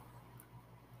rule.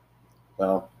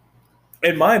 Well,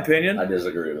 In my opinion, I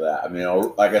disagree with that. I mean,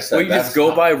 like I said, well, you just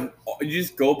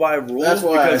go by rules. That's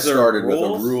why I because they're started with a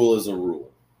rules. rule is a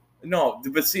rule. No,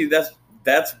 but see,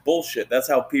 that's bullshit. That's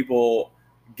how people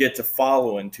get to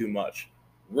following too much.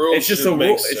 Rules It's just a should rule.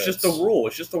 make It's sense. just a rule.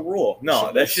 It's just a rule. No,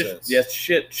 Should that's make just sense. that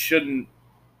shit shouldn't.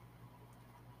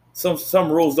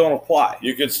 Some rules don't apply.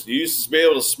 You used to be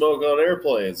able to smoke on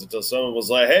airplanes until someone was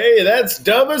like, "Hey, that's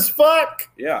dumb as fuck."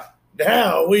 Yeah,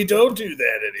 Now we don't do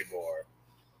that anymore.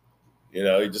 You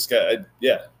know, you just got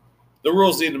yeah. The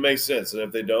rules need to make sense, and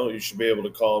if they don't, you should be able to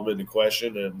call them into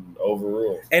question and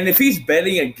overrule. and if he's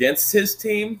betting against his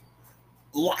team,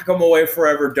 lock him away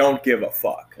forever. Don't give a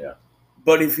fuck. Yeah.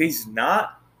 But if he's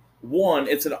not, one,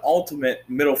 it's an ultimate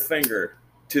middle finger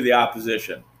to the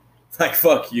opposition. Like,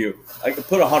 fuck you. I can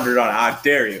put 100 on it. I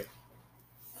dare you.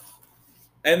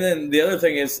 And then the other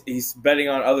thing is he's betting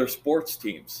on other sports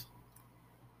teams.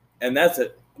 And that's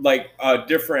it. Like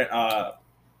different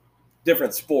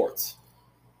sports.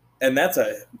 And that's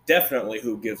definitely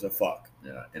who gives a fuck.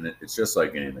 Yeah, and it's just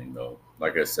like anything, though.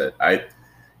 Like I said,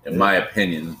 in my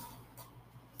opinion,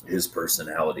 his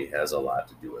personality has a lot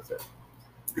to do with it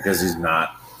because he's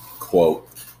not, quote,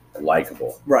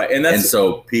 likable. Right. And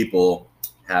so people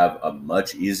have a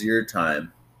much easier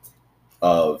time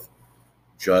of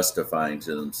justifying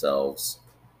to themselves,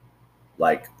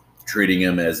 like treating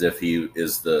him as if he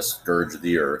is the scourge of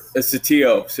the earth. it's the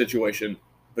T.O. situation.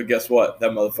 But guess what?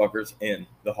 That motherfucker's in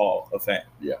the Hall of Fame.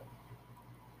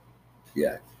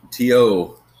 Yeah,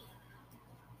 T.O.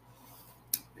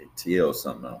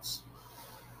 something else.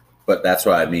 But that's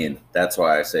what I mean. That's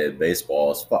why I say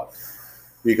baseball is fuck.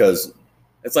 Because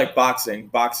It's like boxing.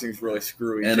 Boxing's really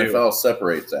screwy, too. NFL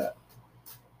separates that.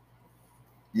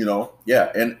 You know?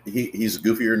 Yeah, and he's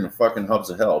goofier than the fucking hubs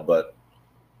of hell, but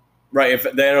Right. If the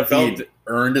NFL... he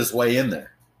earned his way in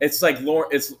there. It's like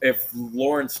if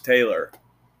Lawrence Taylor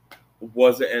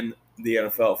wasn't in the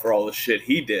NFL for all the shit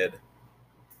he did,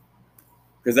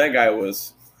 because that guy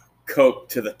was coked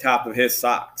to the top of his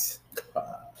socks.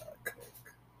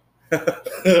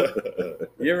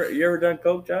 You ever done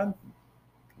coke, John?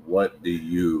 What do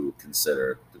you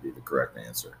consider to be the correct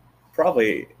answer?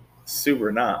 Probably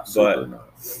super not, Super but not.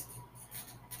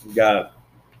 you got.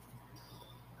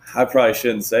 I probably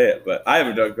shouldn't say it, but I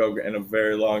haven't done coke in a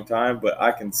very long time, but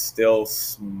I can still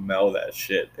smell that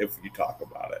shit if you talk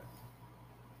about it.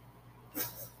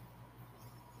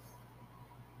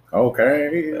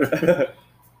 Okay.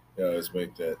 I always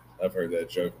make that. I've heard that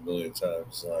joke a million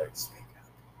times. Like,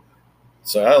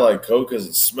 so I like Coke because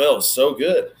it smells so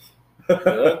good. You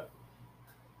know?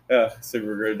 Yeah,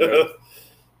 super great joke.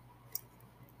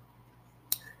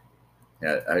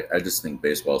 Yeah, I just think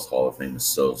baseball's Hall of Fame is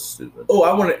so stupid. Oh,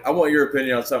 I want your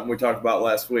opinion on something we talked about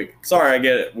last week. Sorry, I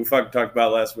get it. We fucking talked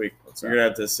about it last week. What's You're gonna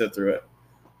have to sit through it.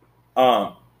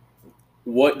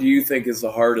 What do you think is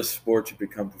the hardest sport to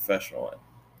become professional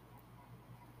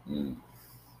in?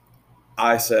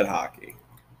 I said hockey,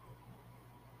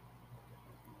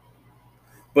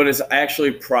 but it's actually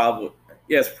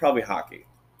it's probably hockey.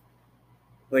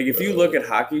 Like if you look at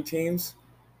hockey teams,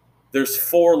 there's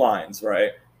 4 lines,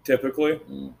 right? Typically,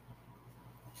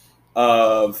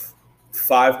 of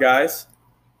 5 guys.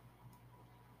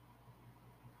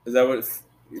 Is that what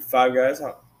 5 guys?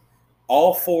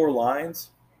 All 4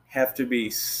 lines have to be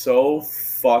so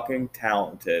fucking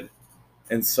talented,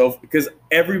 and so because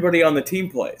everybody on the team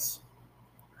plays.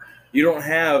 You don't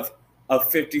have a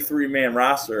 53-man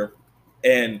roster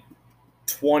and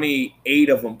 28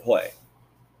 of them play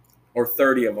or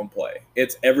 30 of them play.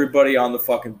 It's everybody on the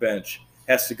fucking bench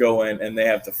has to go in and they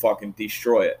have to fucking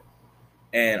destroy it.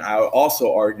 And I would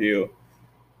also argue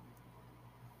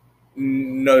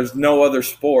there's no other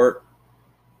sport,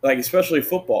 like especially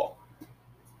football.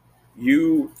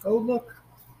 Oh, look.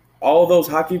 All those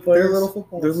hockey players, They're little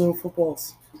footballs. They're little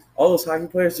footballs. All those hockey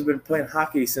players have been playing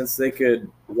hockey since they could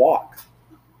walk.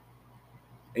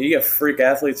 And you get freak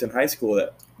athletes in high school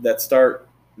that start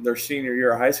their senior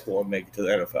year of high school and make it to the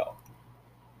NFL.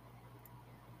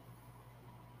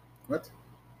 What?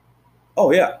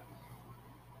 Oh, yeah.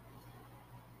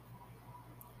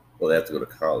 Well, they have to go to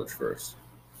college first.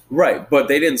 Right, but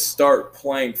they didn't start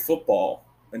playing football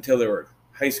until they were in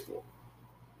high school.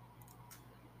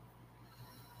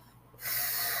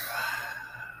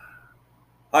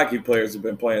 Hockey players have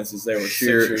been playing since they were 6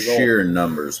 years old. Sheer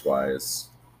numbers wise,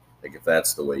 like if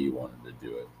that's the way you wanted to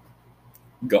do it,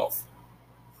 Golf.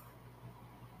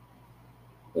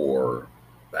 or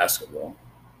basketball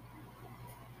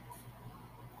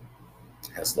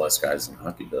has less guys than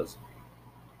hockey does.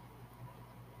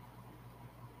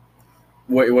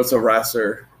 Wait, what's a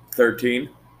roster? 13?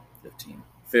 15.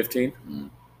 15? Mm.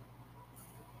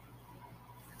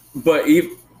 But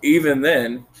even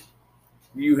then,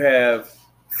 you have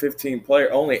 15 players.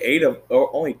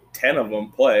 Only 10 of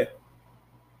them play.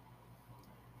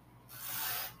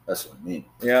 That's what I mean.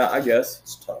 Yeah, I guess.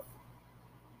 It's tough.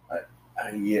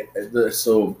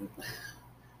 So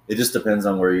it just depends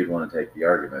on where you'd want to take the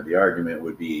argument. The argument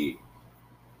would be,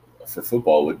 for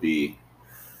football, would be,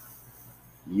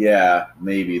 yeah,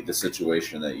 maybe the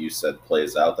situation that you said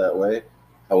plays out that way.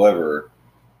 However,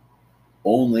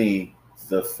 only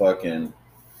the fucking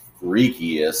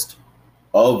freakiest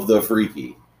of the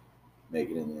freaky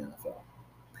make it in the NFL.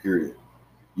 Period.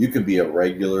 You could be a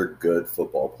regular good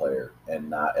football player and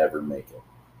not ever make it.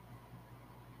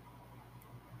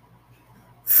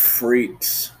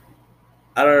 Freaks.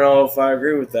 I don't know if I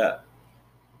agree with that.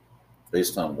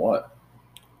 Based on what?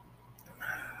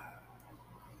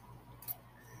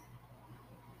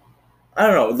 I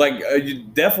don't know. Like, you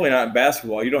definitely not in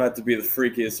basketball. You don't have to be the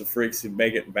freakiest of freaks to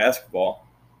make it in basketball.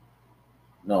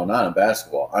 No, not in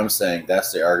basketball. I'm saying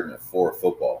that's the argument for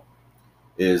football.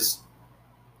 Is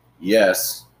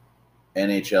yes,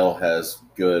 NHL has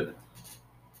good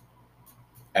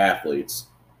athletes,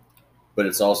 but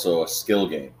it's also a skill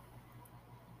game,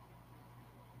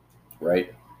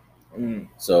 right? Mm.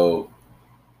 So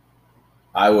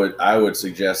I would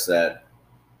suggest that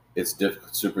it's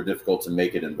super difficult to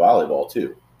make it in volleyball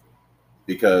too,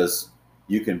 because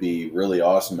you can be really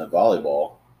awesome at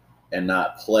volleyball and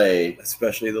not play,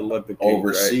 especially the Olympic games,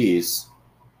 overseas,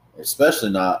 right? Especially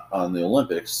not on the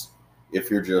Olympics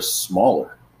if you're just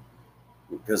smaller,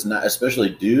 because not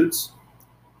especially dudes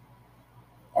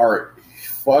are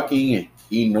fucking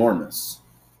enormous.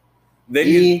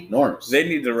 Enormous. They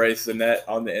need to race the net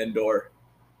on the indoor.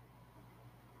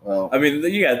 Well, I mean,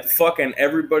 you got fucking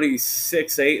everybody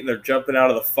 6'8" and they're jumping out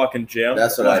of the fucking gym.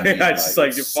 That's what I mean. I just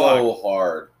like it's so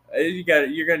hard. You're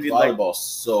gonna need volleyball's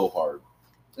so hard.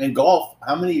 And golf,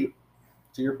 how many?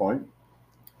 To your point,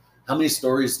 how many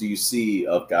stories do you see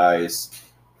of guys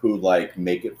who like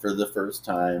make it for the first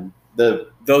time?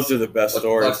 Those are the best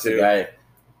stories what's too. The guy,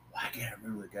 I can't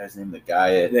remember the guy's name. The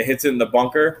guy that hits it in the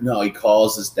bunker. No, he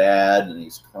calls his dad and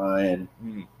he's crying,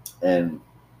 and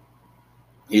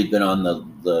he'd been on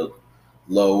the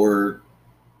lower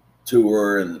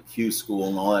tour and the Q school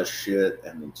and all that shit,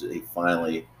 and he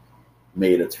finally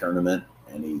made a tournament,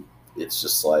 and it's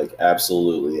just like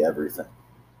absolutely everything.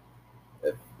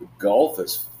 Golf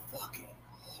is fucking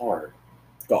hard.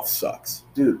 Golf sucks,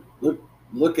 dude.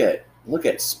 Look at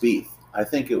Spieth. I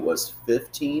think it was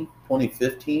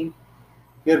 2015.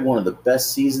 He had one of the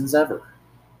best seasons ever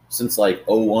since like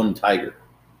 01 Tiger.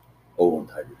 01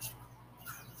 Tigers,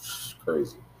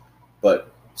 crazy.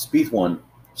 But Spieth won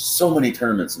so many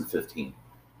tournaments in 15,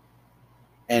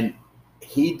 and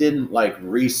he didn't like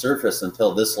resurface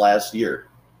until this last year.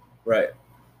 Right.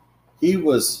 He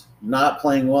was not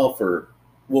playing well for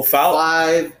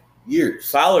 5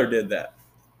 years. Fowler did that.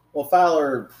 Well,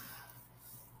 Fowler,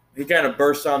 he kind of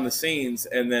burst on the scenes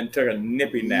and then took a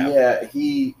nippy nap.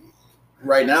 Yeah,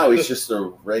 right now he's just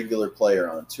a regular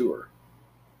player on tour.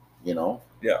 You know?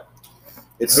 Yeah.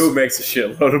 Who makes a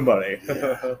shitload of money?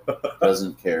 Yeah,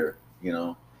 doesn't care, you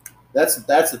know. That's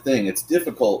the thing. It's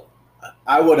difficult.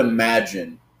 I would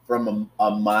imagine from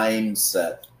a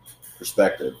mindset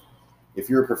perspective, if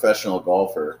you're a professional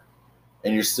golfer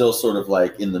and you're still sort of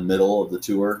like in the middle of the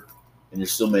tour and you're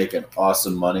still making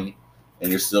awesome money and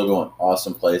you're still going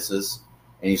awesome places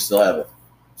and you still have a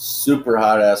super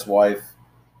hot ass wife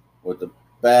with a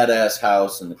badass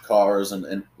house and the cars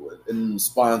and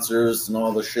sponsors and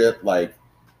all the shit, like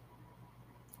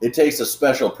it takes a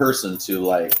special person to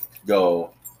like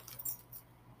go,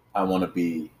 I want to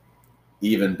be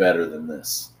even better than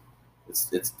this.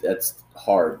 That's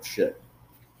hard shit.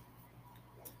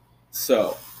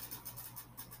 So,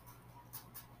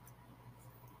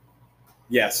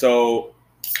 yeah, so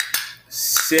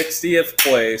 60th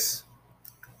place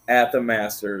at the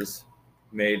Masters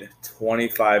made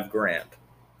 $25,000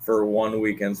 for 1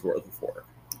 weekend's worth of work.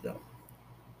 Yeah.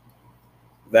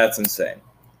 That's insane.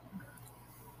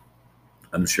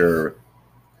 I'm sure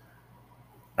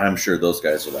those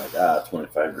guys are like,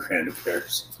 $25,000 who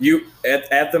cares? You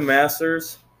at the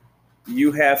Masters,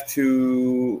 you had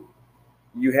to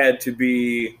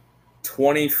be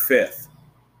 25th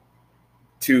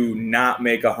to not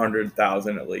make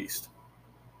 100,000 at least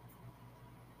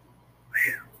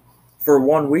for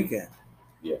one weekend.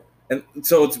 Yeah. And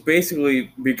so it's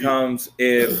basically becomes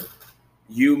if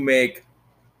you make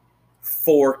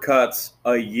 4 cuts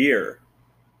a year.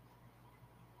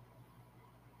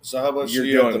 So how much You're do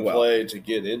you have to doing well. play to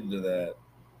get into that?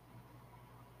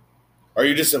 Are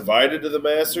you just invited to the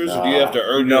Masters, or do you have to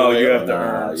earn No, your way you have up? to Nah,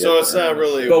 earn. you So have it's to not earn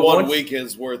really But one once-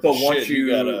 weekend's worth But of once shit. you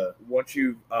You gotta, once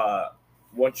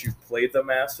you've played the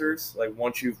Masters, like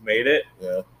once you've made it,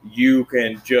 yeah. you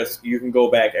can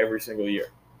go back every single year,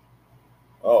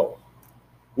 Oh,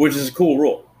 which is a cool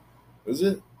rule. is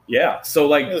it? Yeah. So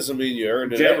like That doesn't mean you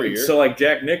earned it Jack, every year. so like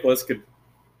Jack Nicklaus could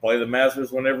play the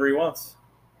Masters whenever he wants.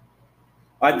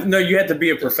 No, you have to be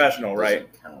a professional, right?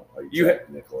 Doesn't count like You Jack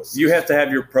Nicklaus. You have to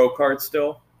have your pro card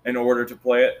still in order to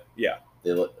play it. Yeah.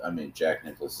 Jack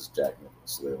Nicklaus is Jack Nicklaus.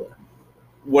 So they let him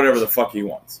do Whatever the fuck he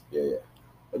wants. it.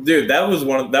 Yeah. Dude, that was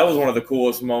one of the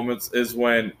coolest moments is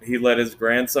when he let his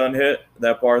grandson hit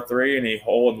that par 3 and he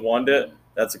hole and won it.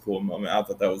 That's a cool moment. I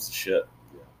thought that was the shit.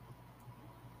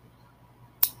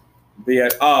 But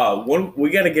yeah, when we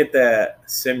got to get that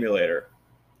simulator.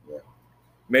 Yeah.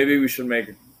 Maybe we should make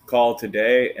a call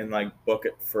today and like book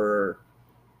it for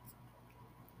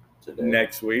Today.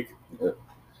 next week. I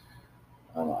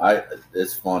don't know.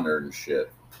 It's funner than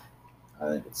shit. I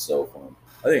think it's so fun.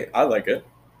 I like it.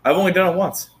 I've only done it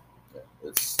once, Yeah,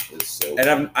 it's so.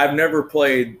 and I've never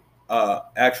played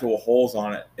actual holes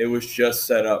on it. It was just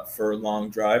set up for long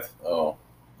drive. Oh,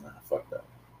 nah, fuck that.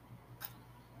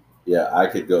 Yeah, I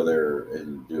could go there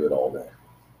and do it all day.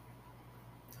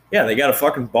 Yeah, they got a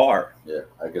fucking bar. Yeah,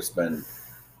 I could spend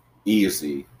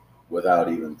easy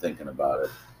without even thinking about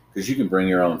it. Because you can bring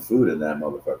your own food in that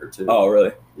motherfucker too. Oh,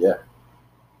 really? Yeah.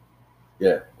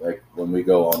 Yeah, like when we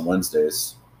go on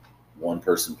Wednesdays, one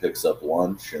person picks up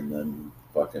lunch and then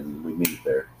fucking we meet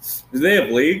there. Do they have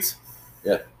leagues?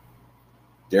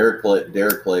 Derek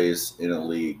plays in a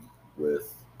league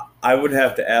with. I would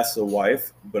have to ask the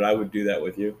wife, but I would do that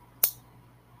with you.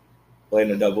 Play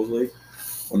in a doubles league.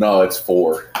 Well, no, it's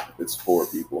 4. It's 4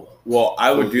 people. Well,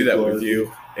 I would do that Four with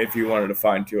you if you wanted to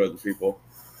find 2 other people.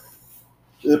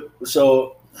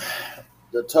 So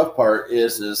the tough part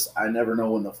is I never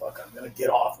know when the fuck I'm gonna get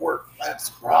off work. That's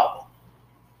the problem.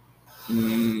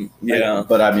 Yeah.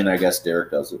 But I mean, I guess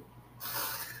Derek does it.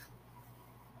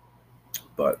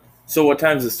 But So what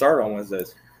time's it start on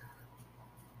Wednesdays?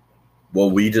 well,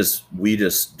 we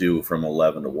just do from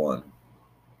 11 to 1.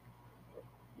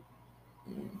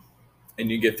 And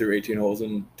you get through 18 holes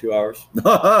in 2 hours?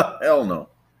 Hell no.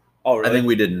 Oh, really? I think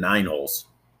we did 9 holes.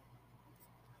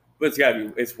 But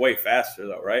it's way faster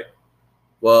though, right?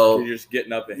 Well, You're just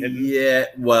getting up and hitting. yeah.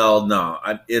 Well, no,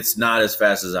 it's not as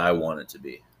fast as I want it to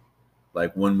be.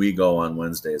 Like when we go on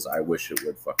Wednesdays, I wish it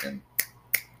would fucking.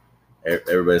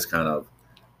 Everybody's kind of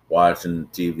watching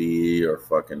TV or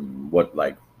fucking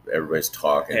like everybody's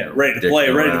talking. Yeah, or ready to dicking play,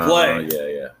 ready to around.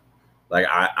 play. Yeah. Like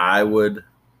I would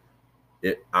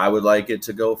like it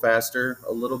to go faster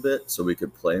a little bit so we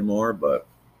could play more, but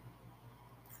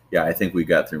yeah, I think we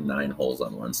got through 9 holes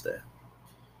on Wednesday.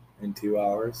 In 2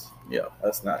 hours? Yeah,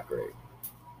 That's not great.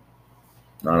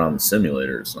 not on the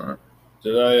simulator. It's not.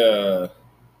 Did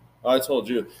I told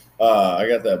you. I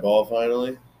got that ball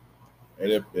finally,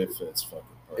 and it fits fucking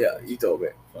perfect. Yeah, you told me.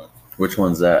 Which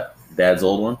one's that? Dad's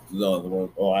old one? No, the one.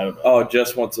 Oh, I don't know. Oh,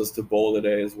 Jess wants us to bowl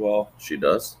today as well. She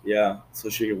does? Yeah, so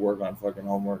she could work on fucking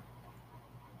homework.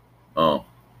 Oh.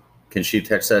 Can she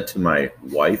text that to my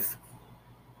wife?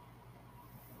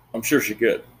 I'm sure she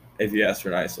could if you asked her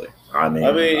nicely. I mean,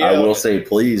 yeah. I will say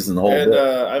please and the whole And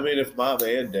bit. I mean, if mom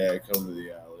and dad come to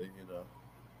the alley,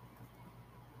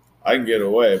 I can get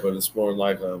away, but it's more than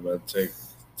likely I'm gonna take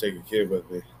a kid with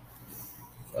me.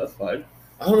 That's fine.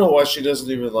 I don't know why she doesn't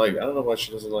even like. I don't know why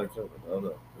she doesn't like coming. I don't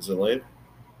know. Is it lame?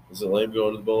 Is it lame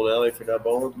going to the bowling alley if you're not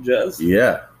bowling? Jess?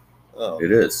 Yeah, Oh,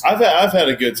 it is. I've had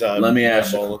a good time. Let me not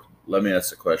ask you. bowling. Let me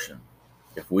ask a question.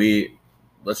 If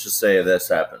let's just say this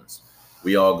happens.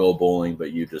 We all go bowling,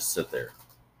 but you just sit there.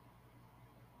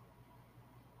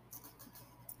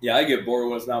 Yeah, I get bored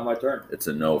when it's not my turn. It's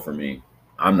a no for me.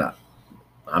 I'm not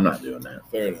doing that.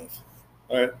 Fair enough.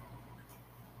 All right,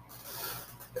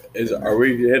 Are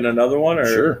we hitting another one or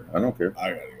Sure, I don't care.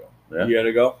 I gotta go. Yeah. you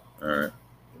gotta go? All right.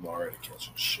 I'm already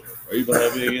catching shit. Are you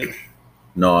behind me again?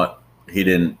 No, he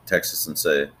didn't text us and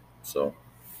say, so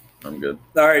I'm good.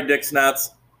 All right, Dick Snots.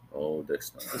 Oh,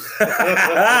 Dick's not.